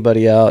want to put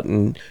anybody out,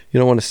 and you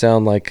don't want to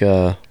sound like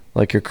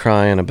you're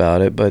crying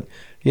about it, but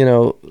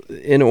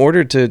in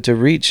order to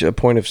reach a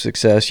point of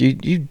success, you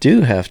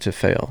do have to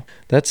fail.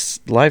 That's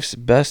life's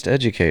best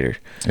educator.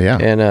 Yeah.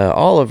 And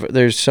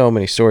there's so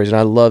many stories, and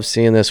I love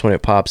seeing this when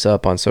it pops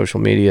up on social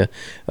media.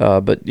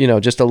 But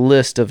just a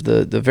list of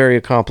the very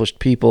accomplished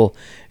people,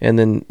 and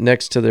then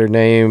next to their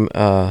name,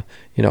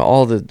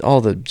 all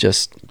the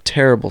just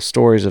terrible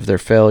stories of their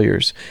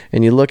failures.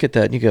 And you look at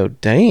that and you go,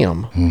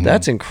 damn,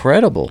 that's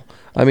incredible.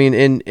 I mean,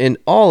 in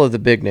all of the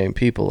big name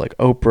people like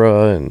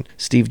Oprah and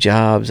Steve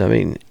Jobs, I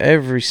mean,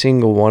 every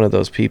single one of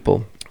those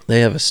people, they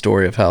have a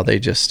story of how they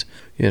just,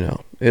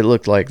 it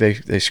looked like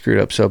they screwed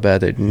up so bad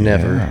they'd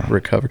never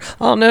recover.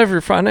 I'll never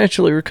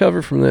financially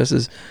recover from this,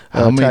 as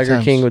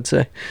Tiger King would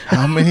say.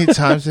 How many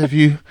times have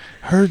you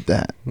heard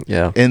that?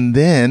 Yeah. And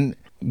then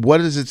what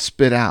does it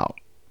spit out?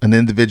 An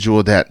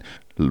individual that,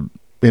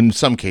 in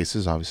some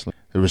cases, obviously,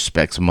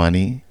 respects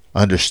money,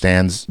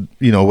 understands,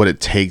 what it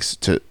takes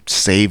to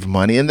save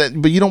money,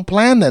 but you don't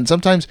plan that.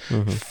 Sometimes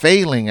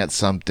failing at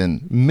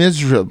something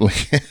miserably,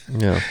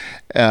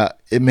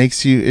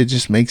 it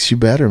just makes you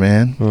better,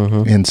 man.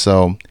 And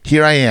so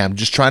here I am,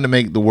 just trying to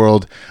make the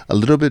world a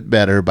little bit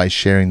better by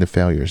sharing the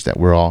failures that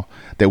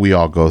we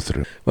all go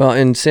through. Well,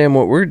 and Sam,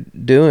 what we're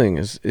doing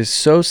is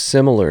so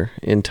similar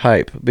in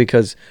type,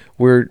 because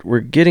we're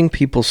getting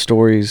people's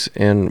stories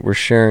and we're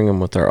sharing them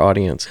with our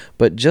audience.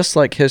 But just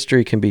like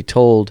history can be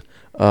told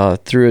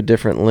through a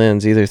different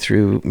lens, either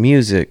through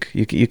music,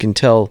 you can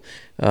tell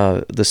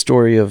the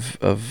story of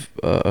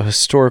a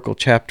historical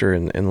chapter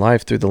in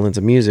life through the lens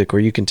of music, or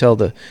you can tell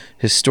the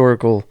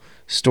historical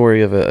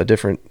story of a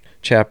different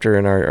chapter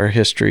in our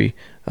history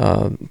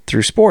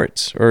through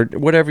sports, or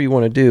whatever you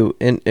want to do.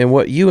 And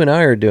what you and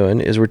I are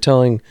doing is we're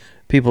telling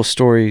people's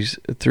stories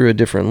through a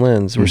different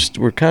lens.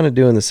 We're kind of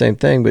doing the same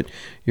thing, but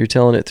you're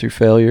telling it through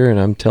failure, and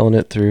I'm telling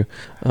it through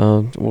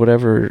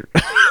whatever.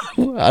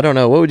 I don't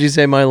know. What would you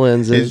say my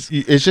lens is?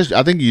 It's just,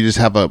 I think you just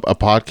have a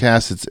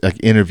podcast. It's like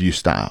interview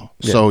style.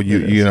 Yeah, so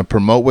you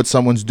promote what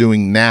someone's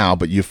doing now,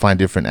 but you find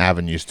different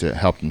avenues to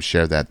help them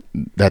share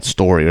that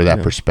story or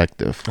that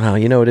perspective. Oh,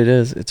 you know what it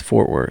is? It's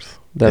Fort Worth.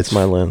 That's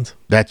my lens.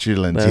 That's your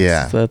lens.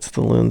 That's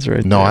the lens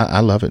right there. No,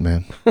 I love it,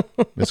 man.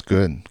 It's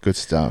good. Good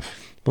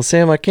stuff. Well,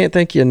 Sam, I can't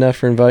thank you enough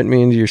for inviting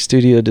me into your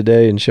studio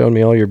today and showing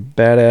me all your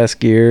badass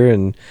gear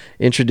and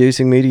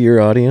introducing me to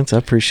your audience. I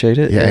appreciate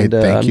it. Yeah, and,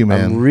 thank you,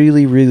 man. I'm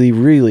really, really,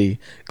 really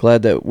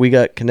glad that we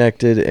got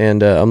connected,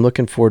 and I'm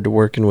looking forward to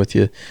working with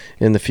you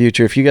in the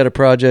future. If you got a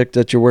project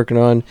that you're working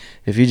on,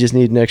 if you just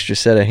need an extra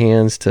set of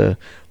hands to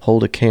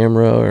hold a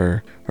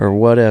camera or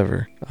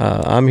whatever,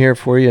 I'm here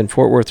for you, and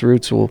Fort Worth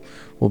Roots will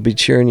be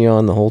cheering you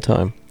on the whole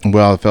time.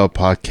 Well, the Fellow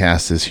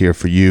Podcast is here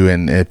for you,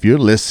 and if you're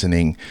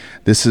listening,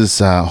 this is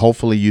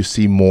hopefully you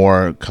see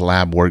more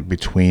collab work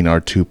between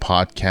our two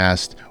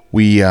podcasts.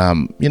 We,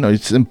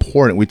 it's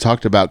important. We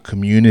talked about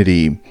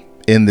community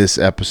in this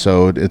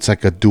episode. It's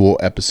like a dual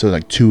episode,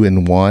 like 2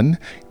 in 1,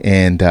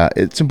 and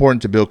it's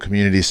important to build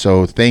community.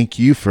 So thank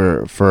you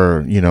for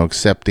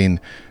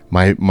accepting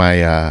my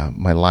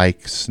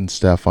likes and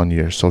stuff on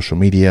your social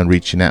media and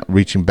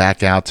reaching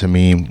back out to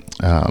me.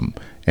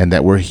 And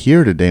that we're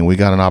here today, and we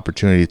got an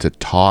opportunity to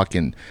talk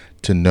and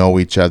to know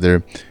each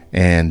other,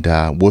 and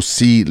we'll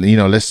see.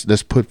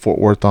 Let's put Fort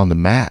Worth on the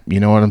map.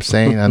 You know what I'm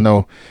saying? I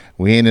know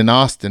we ain't in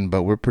Austin,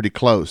 but we're pretty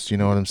close. You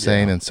know what I'm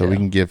saying? And so we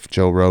can give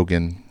Joe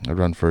Rogan a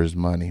run for his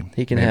money.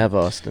 He can have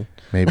Austin.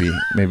 Maybe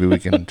we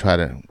can try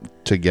to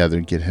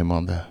together get him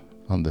on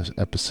this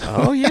episode.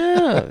 Oh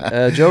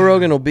yeah, Joe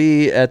Rogan will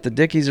be at the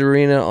Dickies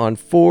Arena on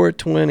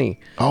 4/20.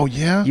 Oh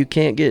yeah, you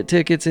can't get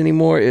tickets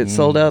anymore. It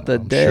sold out the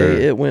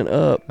day it went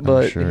up,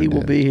 but he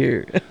will be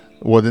here.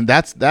 Well, then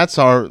that's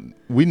our.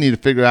 We need to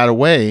figure out a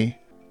way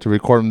to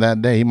record him that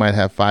day. He might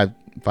have five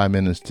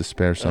minutes to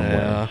spare somewhere.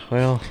 Yeah,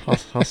 well,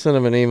 I'll send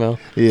him an email.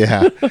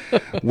 Yeah.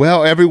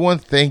 Well, everyone,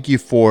 thank you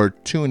for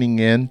tuning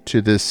in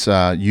to this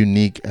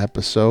unique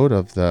episode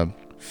of the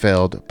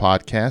Failed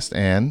Podcast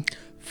and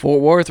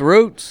Fort Worth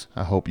Roots.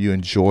 I hope you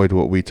enjoyed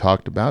what we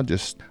talked about.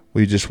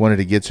 We just wanted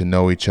to get to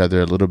know each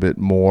other a little bit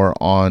more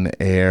on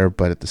air,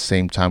 but at the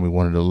same time, we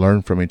wanted to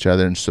learn from each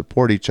other and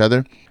support each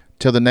other.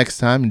 Till the next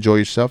time, enjoy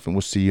yourself, and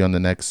we'll see you on the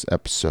next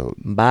episode.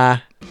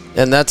 Bye.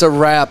 And that's a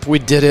wrap. We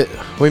did it.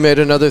 We made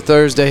another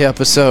Thursday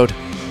episode.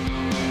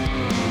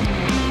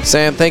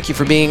 Sam, thank you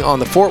for being on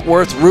the Fort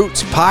Worth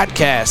Roots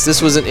podcast.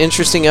 This was an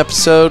interesting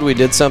episode. We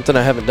did something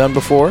I haven't done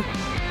before.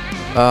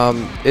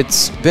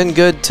 It's been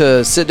good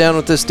to sit down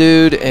with this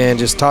dude and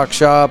just talk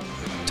shop,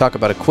 talk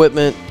about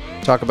equipment,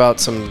 talk about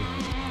some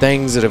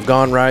things that have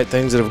gone right,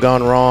 things that have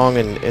gone wrong,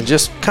 and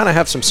just kind of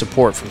have some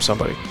support from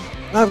somebody.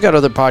 I've got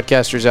other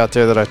podcasters out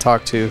there that I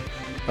talk to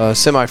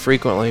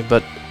semi-frequently,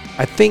 but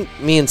I think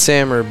me and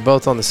Sam are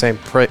both on the same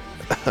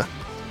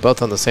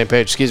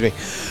page. Excuse me.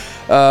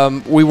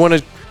 We want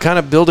to kind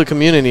of build a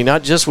community,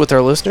 not just with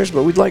our listeners,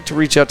 but we'd like to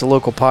reach out to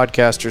local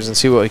podcasters and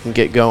see what we can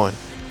get going.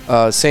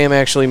 Sam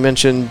actually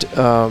mentioned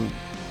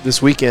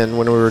this weekend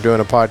when we were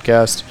doing a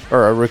podcast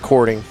or a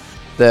recording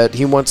that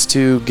he wants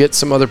to get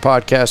some other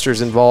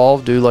podcasters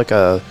involved, do like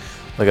a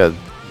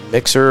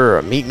mixer or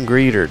a meet and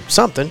greet or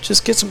something.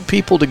 Just get some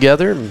people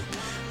together and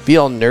be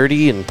all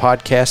nerdy and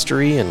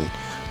podcastery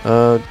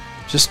and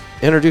just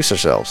introduce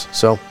ourselves.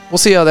 So we'll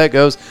see how that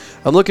goes.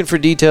 I'm looking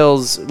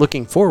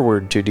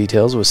forward to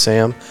details with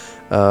Sam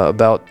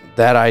about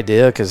that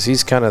idea, because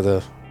he's kind of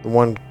the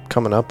one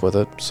coming up with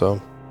it.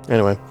 So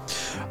anyway,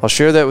 I'll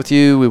share that with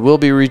you. We will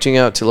be reaching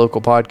out to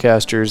local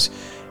podcasters.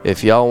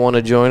 If y'all want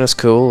to join us,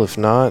 cool. If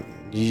not,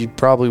 you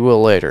probably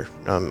will later.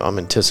 I'm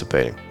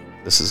anticipating.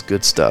 This is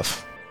good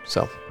stuff.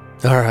 So,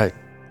 all right.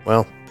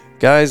 Well,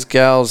 guys,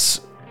 gals,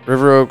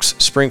 River Oaks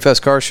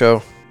Springfest Car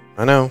Show.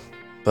 I know,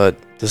 but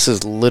this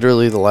is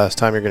literally the last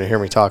time you're going to hear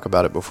me talk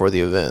about it before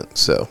the event.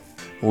 So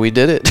we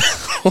did it.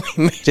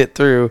 We made it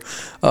through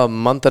a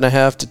month and a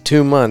half to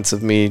 2 months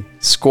of me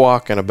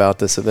squawking about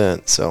this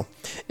event. So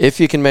if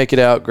you can make it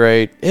out,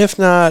 great. If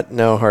not,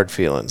 no hard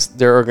feelings.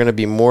 There are going to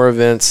be more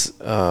events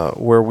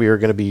where we are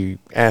going to be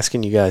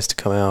asking you guys to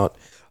come out.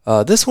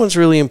 This one's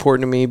really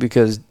important to me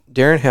because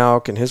Darren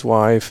Houck and his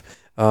wife,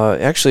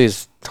 actually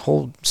his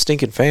whole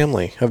stinking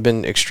family, have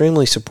been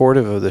extremely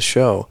supportive of the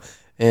show.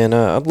 And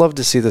I'd love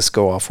to see this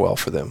go off well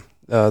for them.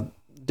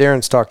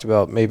 Darren's talked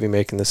about maybe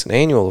making this an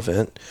annual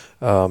event,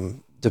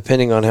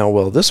 depending on how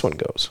well this one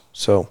goes.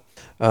 So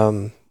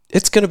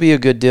it's going to be a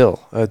good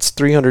deal. It's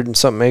 300 and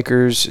something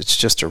acres. It's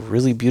just a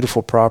really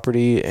beautiful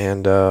property,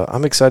 and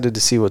I'm excited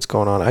to see what's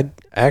going on. I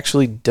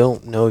actually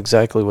don't know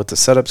exactly what the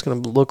setup's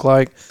going to look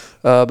like,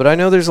 but I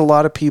know there's a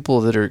lot of people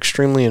that are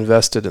extremely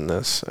invested in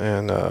this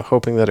and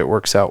hoping that it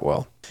works out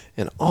well.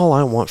 And all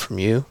I want from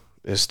you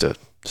is to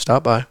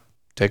stop by,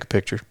 take a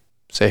picture,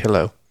 say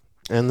hello,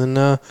 and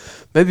then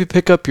maybe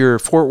pick up your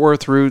Fort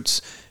Worth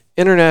Roots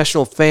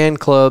International Fan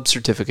Club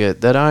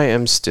certificate that I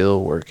am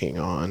still working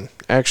on.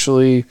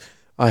 Actually,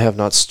 I have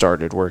not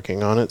started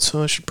working on it,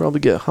 so I should probably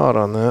get hot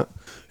on that.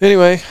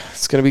 Anyway,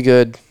 it's going to be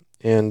good.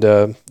 And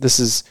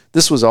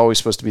this was always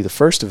supposed to be the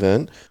first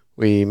event.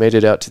 We made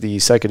it out to the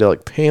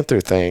Psychedelic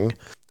Panther thing,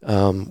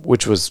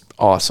 which was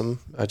awesome.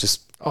 I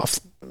just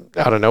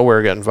out of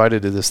nowhere got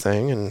invited to this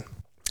thing. And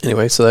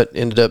anyway, so that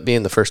ended up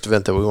being the first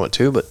event that we went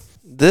to. But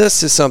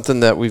this is something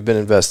that we've been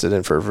invested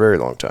in for a very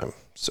long time.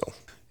 So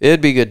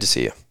it'd be good to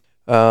see you.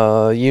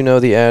 You know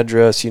the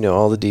address. You know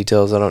all the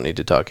details. I don't need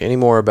to talk any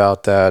more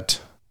about that.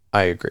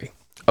 I agree.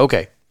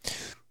 Okay.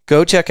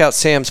 Go check out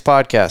Sam's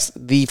podcast,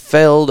 The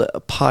Feld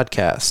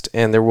Podcast,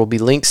 and there will be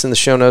links in the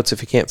show notes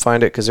if you can't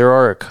find it, because there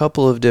are a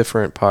couple of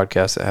different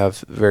podcasts that have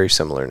very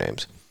similar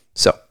names.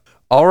 So,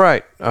 all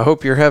right. I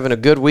hope you're having a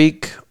good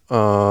week.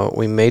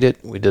 We made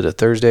it. We did a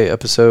Thursday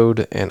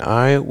episode, and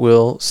I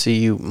will see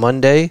you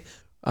Monday.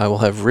 I will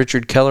have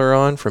Richard Keller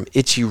on from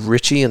Itchy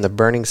Richie and the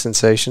Burning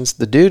Sensations.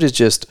 The dude is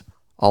just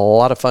a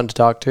lot of fun to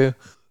talk to,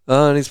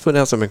 and he's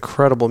putting out some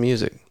incredible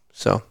music.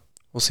 So,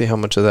 we'll see how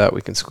much of that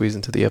we can squeeze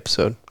into the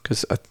episode,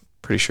 because I'm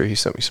pretty sure he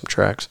sent me some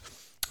tracks.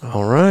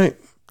 All right.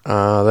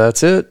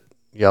 That's it.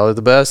 Y'all are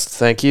the best.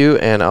 Thank you,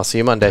 and I'll see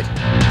you Monday.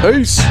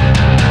 Peace.